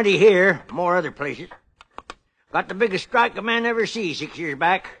 Oh, 20 here, more other places. Got the biggest strike a man ever see 6 years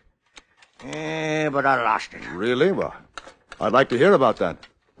back. But I lost it. Really? Well, I'd like to hear about that.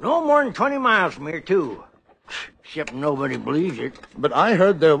 No more than 20 miles from here, too. Except nobody believes it. But I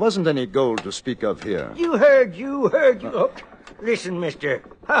heard there wasn't any gold to speak of here. You heard. Oh, listen, mister.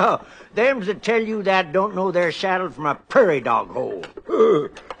 Oh, them that tell you that don't know their saddle from a prairie dog hole.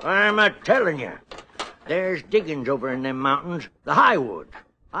 I'm a-telling you. There's diggings over in them mountains, the Highwood.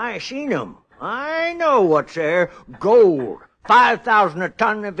 I seen 'em. I know what's there. Gold. 5,000 a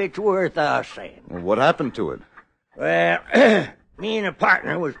ton if it's worth us saying. Well, what happened to it? Well, me and a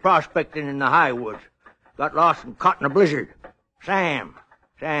partner was prospecting in the Highwoods. Got lost and caught in a blizzard. Sam,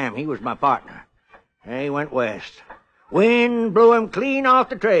 he was my partner. He went west. Wind blew him clean off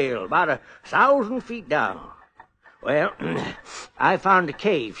the trail, about 1,000 feet down. Well, I found a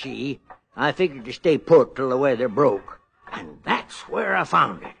cave, see? I figured to stay put till the weather broke. And that's where I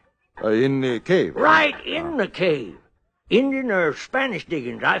found it. In the cave? Right in the cave. Indian or Spanish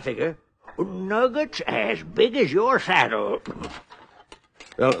diggings, I figure. Nuggets as big as your saddle.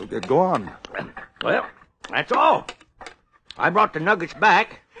 Well, go on. Well, that's all. I brought the nuggets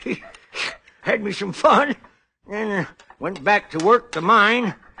back. Had me some fun. Then went back to work the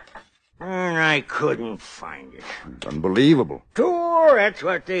mine. And I couldn't find it. Unbelievable. Sure, that's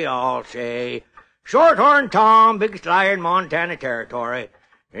what they all say. Shorthorn Tom, biggest liar in Montana Territory.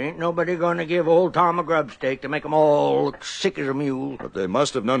 Ain't nobody gonna give old Tom a grub stake to make 'em all look sick as a mule. But they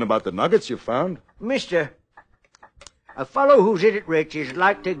must have known about the nuggets you found. Mister, a fellow who's in it rich is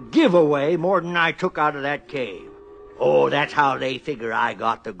like to give away more than I took out of that cave. Oh, that's how they figure I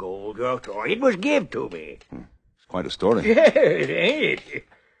got the gold. It was give to me. It's quite a story. Yeah, ain't it?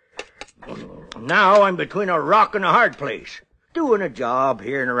 Now I'm between a rock and a hard place, doing a job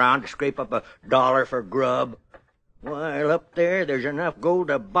here and around to scrape up $1 for grub. While up there's enough gold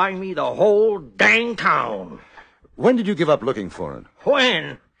to buy me the whole dang town. When did you give up looking for it?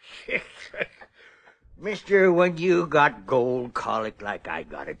 When? Mister, when you got gold colic like I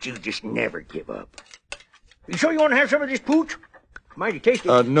got it, you just never give up. You sure you want to have some of this pooch? Mighty tasty.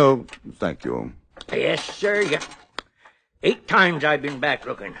 No, thank you. Yes, sir. Yeah. 8 times I've been back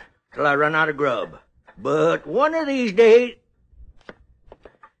looking, till I run out of grub. But one of these days...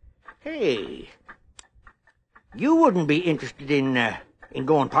 Hey, you wouldn't be interested in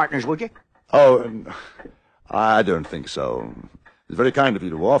going partners, would you? Oh, I don't think so. It's very kind of you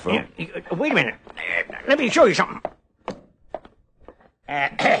to offer. Yeah, wait a minute. Let me show you something.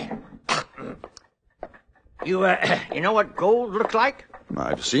 You know what gold looks like?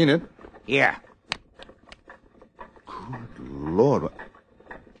 I've seen it. Yeah. Good Lord.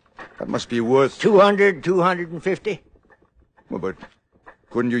 That must be worth... 200, 250. Well, but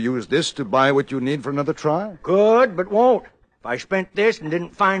couldn't you use this to buy what you need for another try? Could, but won't. If I spent this and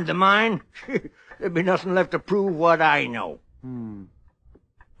didn't find the mine, there'd be nothing left to prove what I know.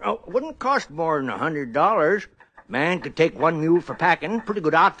 Oh, it wouldn't cost more than $100. Man could take 1 mule for packing. Pretty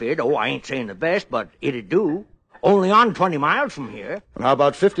good outfit. Oh, I ain't saying the best, but it'd do. Only on 20 miles from here. And how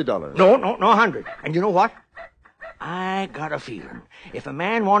about $50? No, 100. And you know what? I got a feeling if a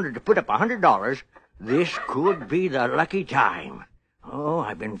man wanted to put up $100, this could be the lucky time. Oh,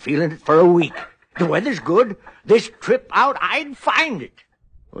 I've been feeling it for a week. The weather's good. This trip out, I'd find it.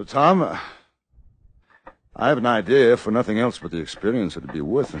 Well, Tom, I have an idea, for nothing else but the experience, it'd be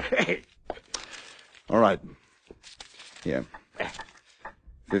worth it. All right. Here.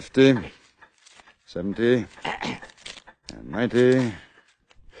 50, 70, 90,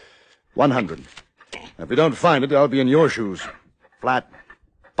 100. If you don't find it, I'll be in your shoes. Flat.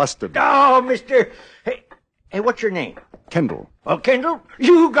 Busted. Oh, mister. Hey, what's your name? Kendall. Oh, Kendall,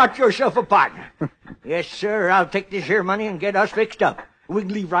 you got yourself a partner. Yes, sir, I'll take this here money and get us fixed up. We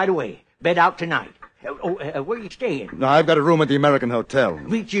can leave right away. Bed out tonight. Where you staying? No, I've got a room at the American Hotel.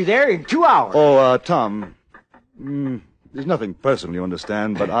 Meet you there in 2 hours. Oh, Tom, there's nothing personal, you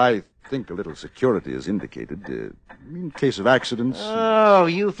understand, but I think a little security is indicated in case of accidents. Oh,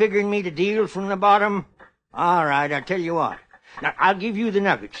 you figuring me to deal from the bottom? All right, I'll tell you what. Now, I'll give you the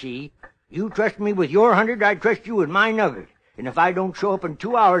nugget, see? You trust me with your 100, I trust you with my nugget. And if I don't show up in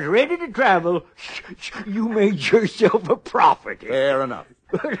 2 hours ready to travel, you made yourself a profit. Fair enough.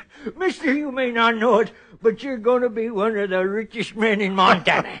 Mister, you may not know it, but you're going to be one of the richest men in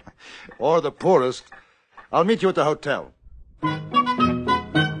Montana. Or the poorest. I'll meet you at the hotel.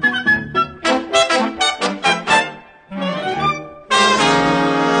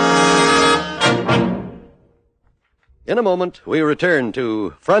 In a moment, we return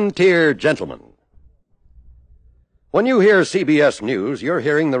to Frontier Gentlemen. When you hear CBS News, you're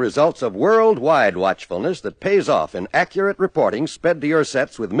hearing the results of worldwide watchfulness that pays off in accurate reporting sped to your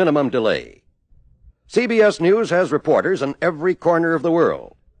sets with minimum delay. CBS News has reporters in every corner of the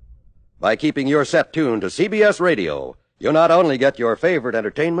world. By keeping your set tuned to CBS Radio, you'll not only get your favorite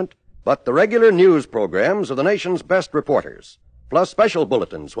entertainment, but the regular news programs of the nation's best reporters, plus special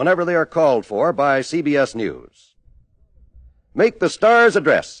bulletins whenever they are called for by CBS News. Make the Star's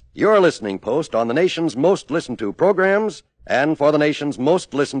address your listening post on the nation's most listened to programs and for the nation's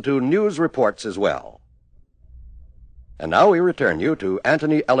most listened to news reports as well. And now we return you to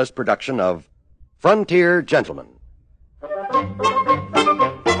Anthony Ellis' production of Frontier Gentlemen.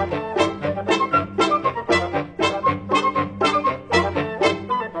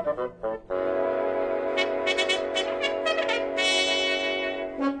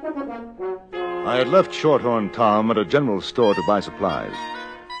 I had left Shorthorn Tom at a general store to buy supplies.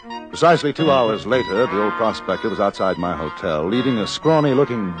 Precisely 2 hours later, the old prospector was outside my hotel, leading a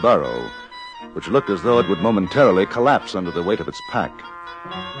scrawny-looking burro, which looked as though it would momentarily collapse under the weight of its pack.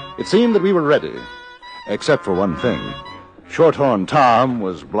 It seemed that we were ready, except for one thing. Shorthorn Tom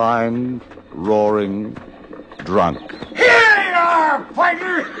was blind, roaring, drunk. Here you are,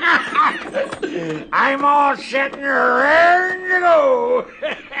 partner! I'm all set and raring to go.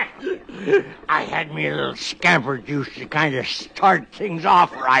 I had me a little scamper juice to kind of start things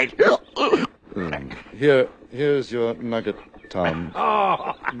off right. Here's your nugget, Tom.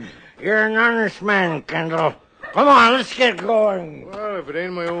 Oh, you're an honest man, Kendall. Come on, let's get going. Well, if it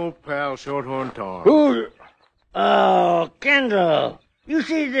ain't my old pal, Shorthorn Tom. Who? Oh, Kendall. You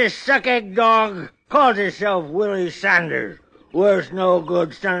see this suck-egg dog? Calls himself Willie Sanders. Wears no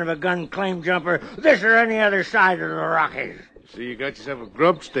good son of a gun claim jumper this or any other side of the Rockies. So you got yourself a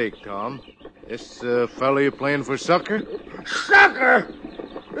grub steak, Tom. This fellow you playing for sucker? Sucker?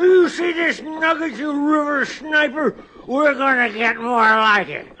 You see this nugget, you river sniper? We're gonna get more like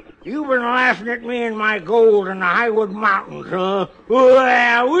it. You've been laughing at me and my gold in the Highwood Mountains, huh?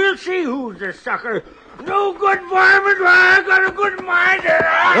 Well, we'll see who's the sucker. No good varmint, I got a good mind.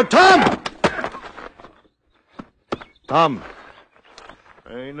 Tom!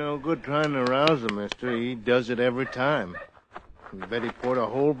 Ain't no good trying to rouse him, mister. He does it every time. You bet he poured a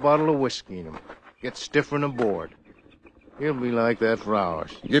whole bottle of whiskey in him. Gets stiffer than a board. He'll be like that for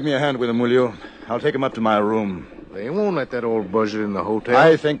hours. Give me a hand with him, will you? I'll take him up to my room. They won't let that old buzzard in the hotel.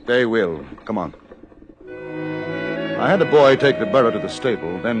 I think they will. Come on. I had the boy take the burro to the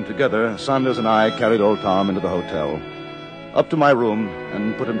stable. Then together, Saunders and I carried old Tom into the hotel, up to my room,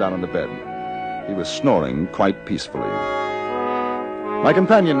 and put him down on the bed. He was snoring quite peacefully. My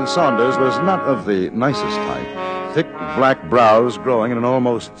companion, Saunders, was not of the nicest type. Thick black brows growing in an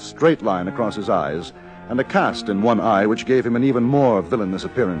almost straight line across his eyes, and a cast in one eye which gave him an even more villainous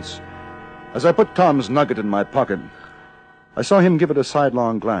appearance. As I put Tom's nugget in my pocket, I saw him give it a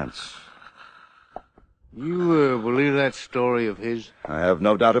sidelong glance. You believe that story of his? I have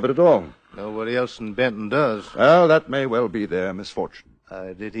no doubt of it at all. Nobody else in Benton does. Well, that may well be their misfortune.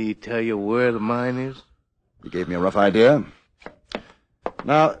 Did he tell you where the mine is? He gave me a rough idea.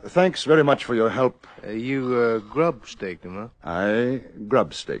 Now, thanks very much for your help. You grub staked him, huh? I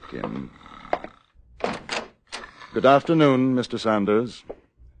grub staked him. Good afternoon, Mr. Sanders.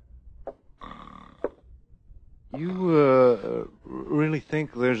 You really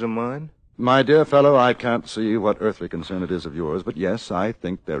think there's a mine? My dear fellow, I can't see what earthly concern it is of yours, but yes, I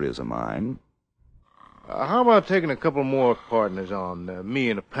think there is a mine. How about taking a couple more partners on,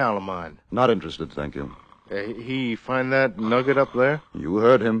 me and a pal of mine? Not interested, thank you. He find that nugget up there? You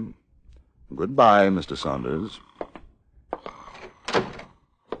heard him. Goodbye, Mr. Saunders.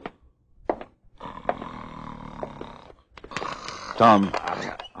 Tom.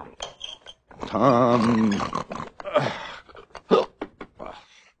 Tom.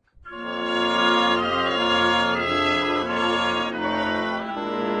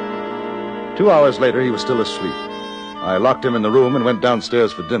 2 hours later, he was still asleep. I locked him in the room and went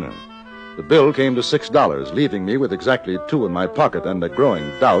downstairs for dinner. The bill came to $6, leaving me with exactly $2 in my pocket and a growing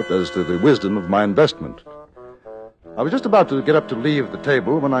doubt as to the wisdom of my investment. I was just about to get up to leave the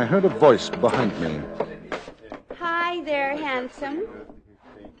table when I heard a voice behind me. Hi there, handsome.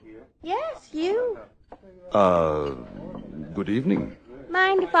 Yes, you. Good evening.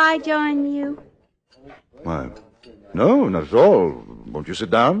 Mind if I join you? Why, no, not at all. Won't you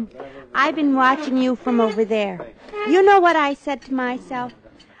sit down? I've been watching you from over there. You know what I said to myself?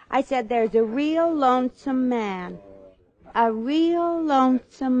 I said there's a real lonesome man. A real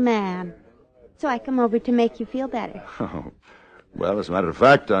lonesome man. So I come over to make you feel better. Oh, well, as a matter of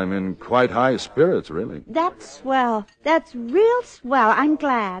fact, I'm in quite high spirits, really. That's swell. That's real swell. I'm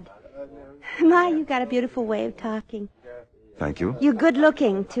glad. My, you got a beautiful way of talking. Thank you. You're good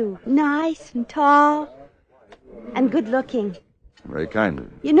looking, too. Nice and tall and good looking. Very kind of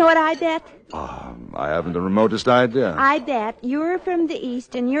you. You know what I bet? I haven't the remotest idea. I bet you're from the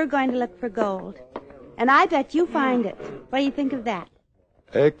East and you're going to look for gold. And I bet you find it. What do you think of that?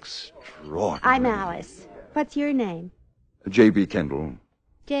 Extraordinary. I'm Alice. What's your name? J.B. Kendall.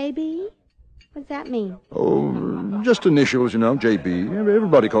 J.B.? What does that mean? Oh, just initials, you know, J.B.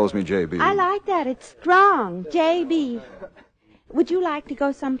 Everybody calls me J.B. I like that. It's strong. J.B. Would you like to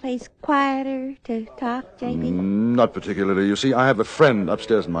go someplace quieter to talk, J.B.? Not particularly. You see, I have a friend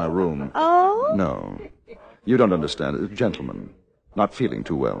upstairs in my room. Oh? No. You don't understand. A gentleman. Not feeling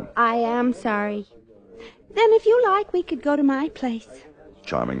too well. I am sorry. Then if you like, we could go to my place.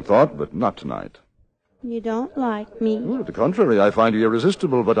 Charming thought, but not tonight. You don't like me. Well, to the contrary, I find you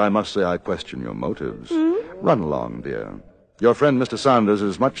irresistible, but I must say I question your motives. Run along, dear. Your friend, Mr. Saunders,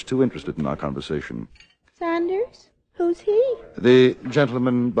 is much too interested in our conversation. Saunders? Who's he? The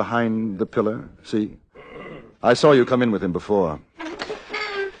gentleman behind the pillar, see? I saw you come in with him before.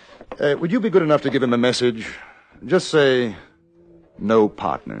 Would you be good enough to give him a message? Just say, no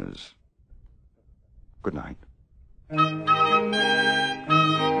partners. Good night.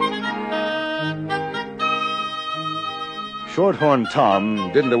 Shorthorn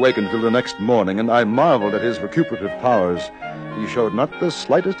Tom didn't awaken until the next morning, and I marveled at his recuperative powers. He showed not the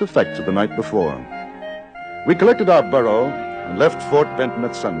slightest effects of the night before. We collected our burro and left Fort Benton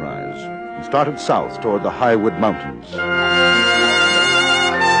at sunrise and started south toward the Highwood Mountains.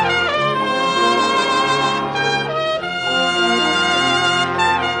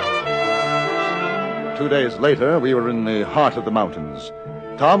 2 days later, we were in the heart of the mountains.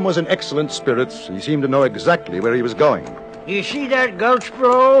 Tom was in excellent spirits. He seemed to know exactly where he was going. You see that gulch,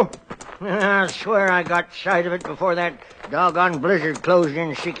 bro? I swear I got sight of it before that doggone blizzard closed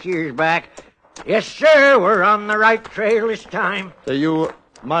in 6 years back. Yes, sir, we're on the right trail this time. Do you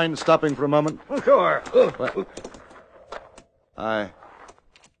mind stopping for a moment? Oh, sure. I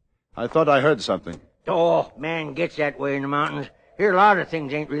thought I heard something. Oh, man gets that way in the mountains. Hear a lot of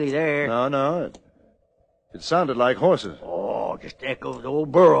things ain't really there. No. It sounded like horses. Oh, just echo of the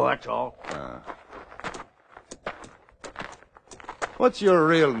old burro, that's all. What's your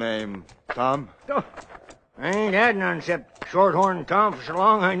real name, Tom? Oh, I ain't had none except Shorthorn Tom for so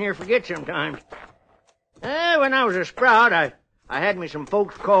long I near forget sometimes. When I was a sprout, I had me some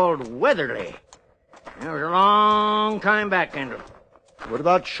folks called Weatherly. It was a long time back, Kendall. What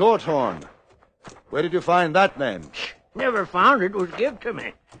about Shorthorn? Where did you find that name? Never found it. It was give to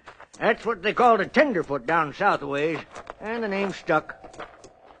me. That's what they called a tenderfoot down south a ways, and the name stuck.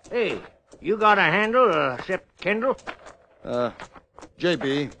 Hey, you got a handle, except Kendall?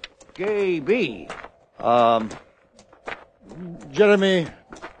 J.B. J.B. Jeremy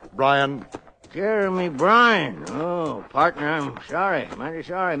Bryan. Jeremy Bryan. Oh, partner, I'm sorry. Mighty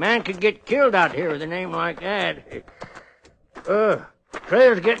sorry. Man could get killed out here with a name like that.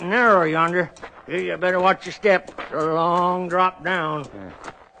 Trail's getting narrow yonder. You better watch your step. It's a long drop down.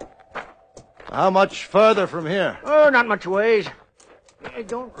 How much further from here? Oh, not much ways. It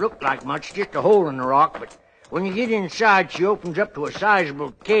don't look like much, just a hole in the rock, but when you get inside, she opens up to a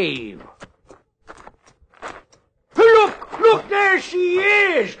sizable cave. Look, there she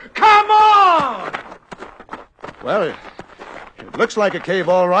is! Come on! Well, it looks like a cave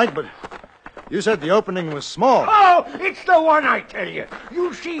all right, but you said the opening was small. Oh, it's the one, I tell you.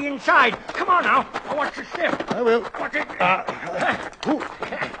 You'll see inside. Come on now. Watch your step. I will. Watch it.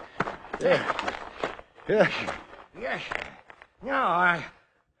 Yeah. Yes. No, I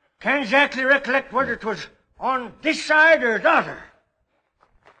can't exactly recollect whether it was on this side or the other.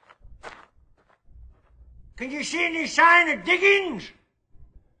 Can you see any sign of diggings?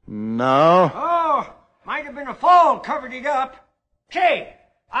 No. Oh, might have been a fall covered it up. Say,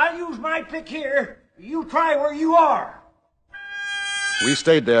 I'll use my pick here. You try where you are. We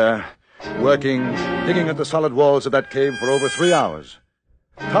stayed there, working, digging at the solid walls of that cave for over 3 hours.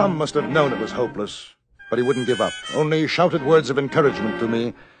 Tom must have known it was hopeless, but he wouldn't give up, only shouted words of encouragement to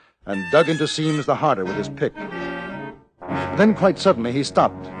me and dug into seams the harder with his pick. Then quite suddenly he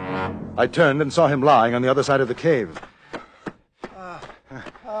stopped. I turned and saw him lying on the other side of the cave.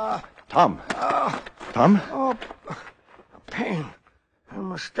 Tom. Tom? Oh, pain in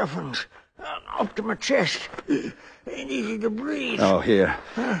my stuffings, up to my chest. Ain't easy to breathe. Oh, here.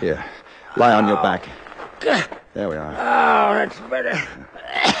 Lie on your back. There we are. Oh, that's better.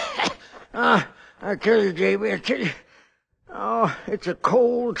 I tell you, J.B., I tell you. Oh, it's a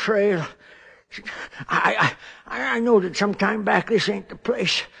cold trail. I know that sometime back this ain't the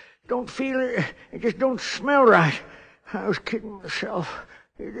place. Don't feel it. It just don't smell right. I was kidding myself.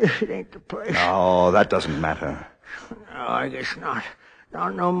 It ain't the place. No, that doesn't matter. No, I guess not.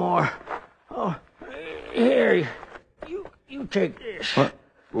 Not no more. Oh, here, you take this.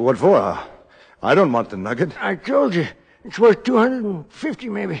 What for? I don't want the nugget. I told you. It's worth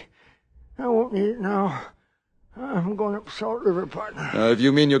 $250 maybe. I won't need it now. I'm going up Salt River, partner. If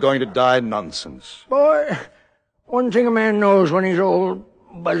you mean you're going to die, nonsense. Boy, one thing a man knows when he's old,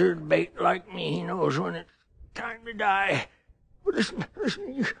 buzzard bait like me, he knows when it's time to die. But listen,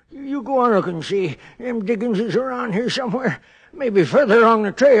 you go on looking and see. Them diggings is around here somewhere. Maybe further along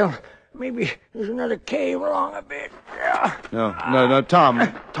the trail. Maybe there's another cave along a bit. Yeah. No,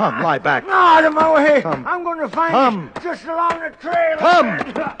 Tom. Tom, lie back. No, out of my way. Tom. I'm going to find Tom. it just along the trail. Tom!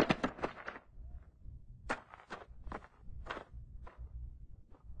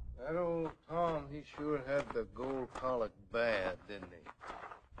 That old Tom, he sure had the gold colic bad, didn't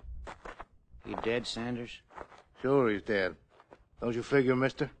he? He dead, Sanders? Sure he's dead. Don't you figure,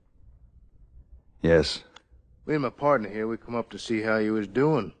 mister? Yes. Me and my partner here, we come up to see how you was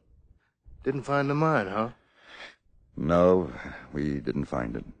doing. Didn't find the mine, huh? No, we didn't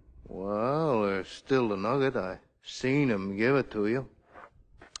find it. Well, there's still the nugget. I seen him give it to you.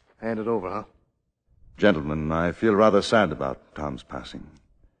 Hand it over, huh? Gentlemen, I feel rather sad about Tom's passing.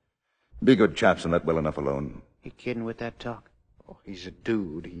 Be good chaps and let well enough alone. You kidding with that talk? Oh, he's a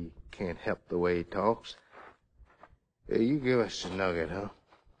dude. He can't help the way he talks. Hey, you give us the nugget, huh?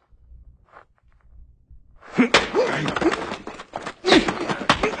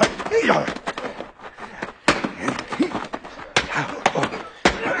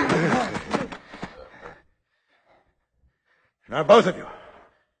 Now, both of you,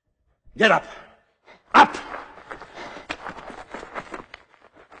 get up. Up!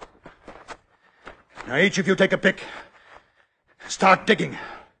 Now, each of you take a pick. Start digging.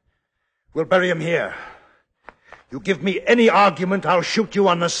 We'll bury him here. You give me any argument, I'll shoot you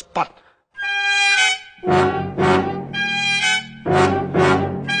on the spot.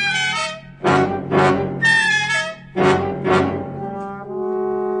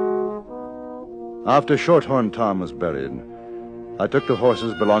 After Shorthorn Tom was buried, I took the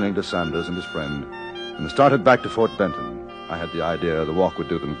horses belonging to Sanders and his friend and started back to Fort Benton. I had the idea the walk would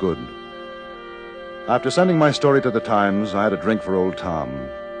do them good. After sending my story to the Times, I had a drink for old Tom,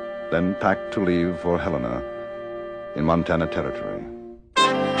 then packed to leave for Helena in Montana Territory.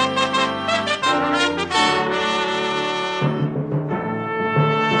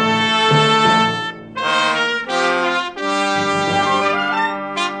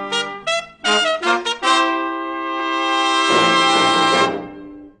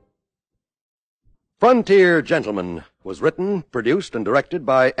 Frontier Gentleman was written, produced, and directed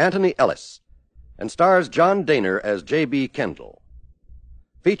by Anthony Ellis and stars John Daner as J.B. Kendall.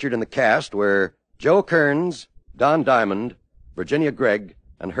 Featured in the cast were Joe Kearns, Don Diamond, Virginia Gregg,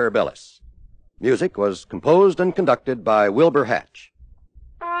 and Herb Ellis. Music was composed and conducted by Wilbur Hatch.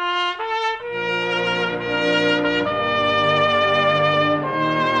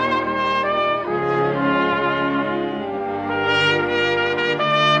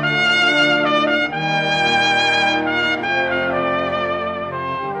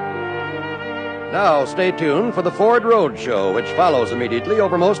 Now, stay tuned for the Ford Road Show, which follows immediately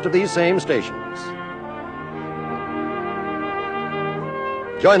over most of these same stations.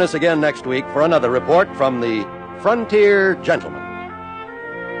 Join us again next week for another report from the Frontier Gentleman.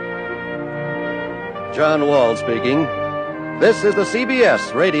 John Wall speaking. This is the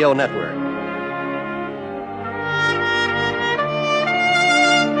CBS Radio Network.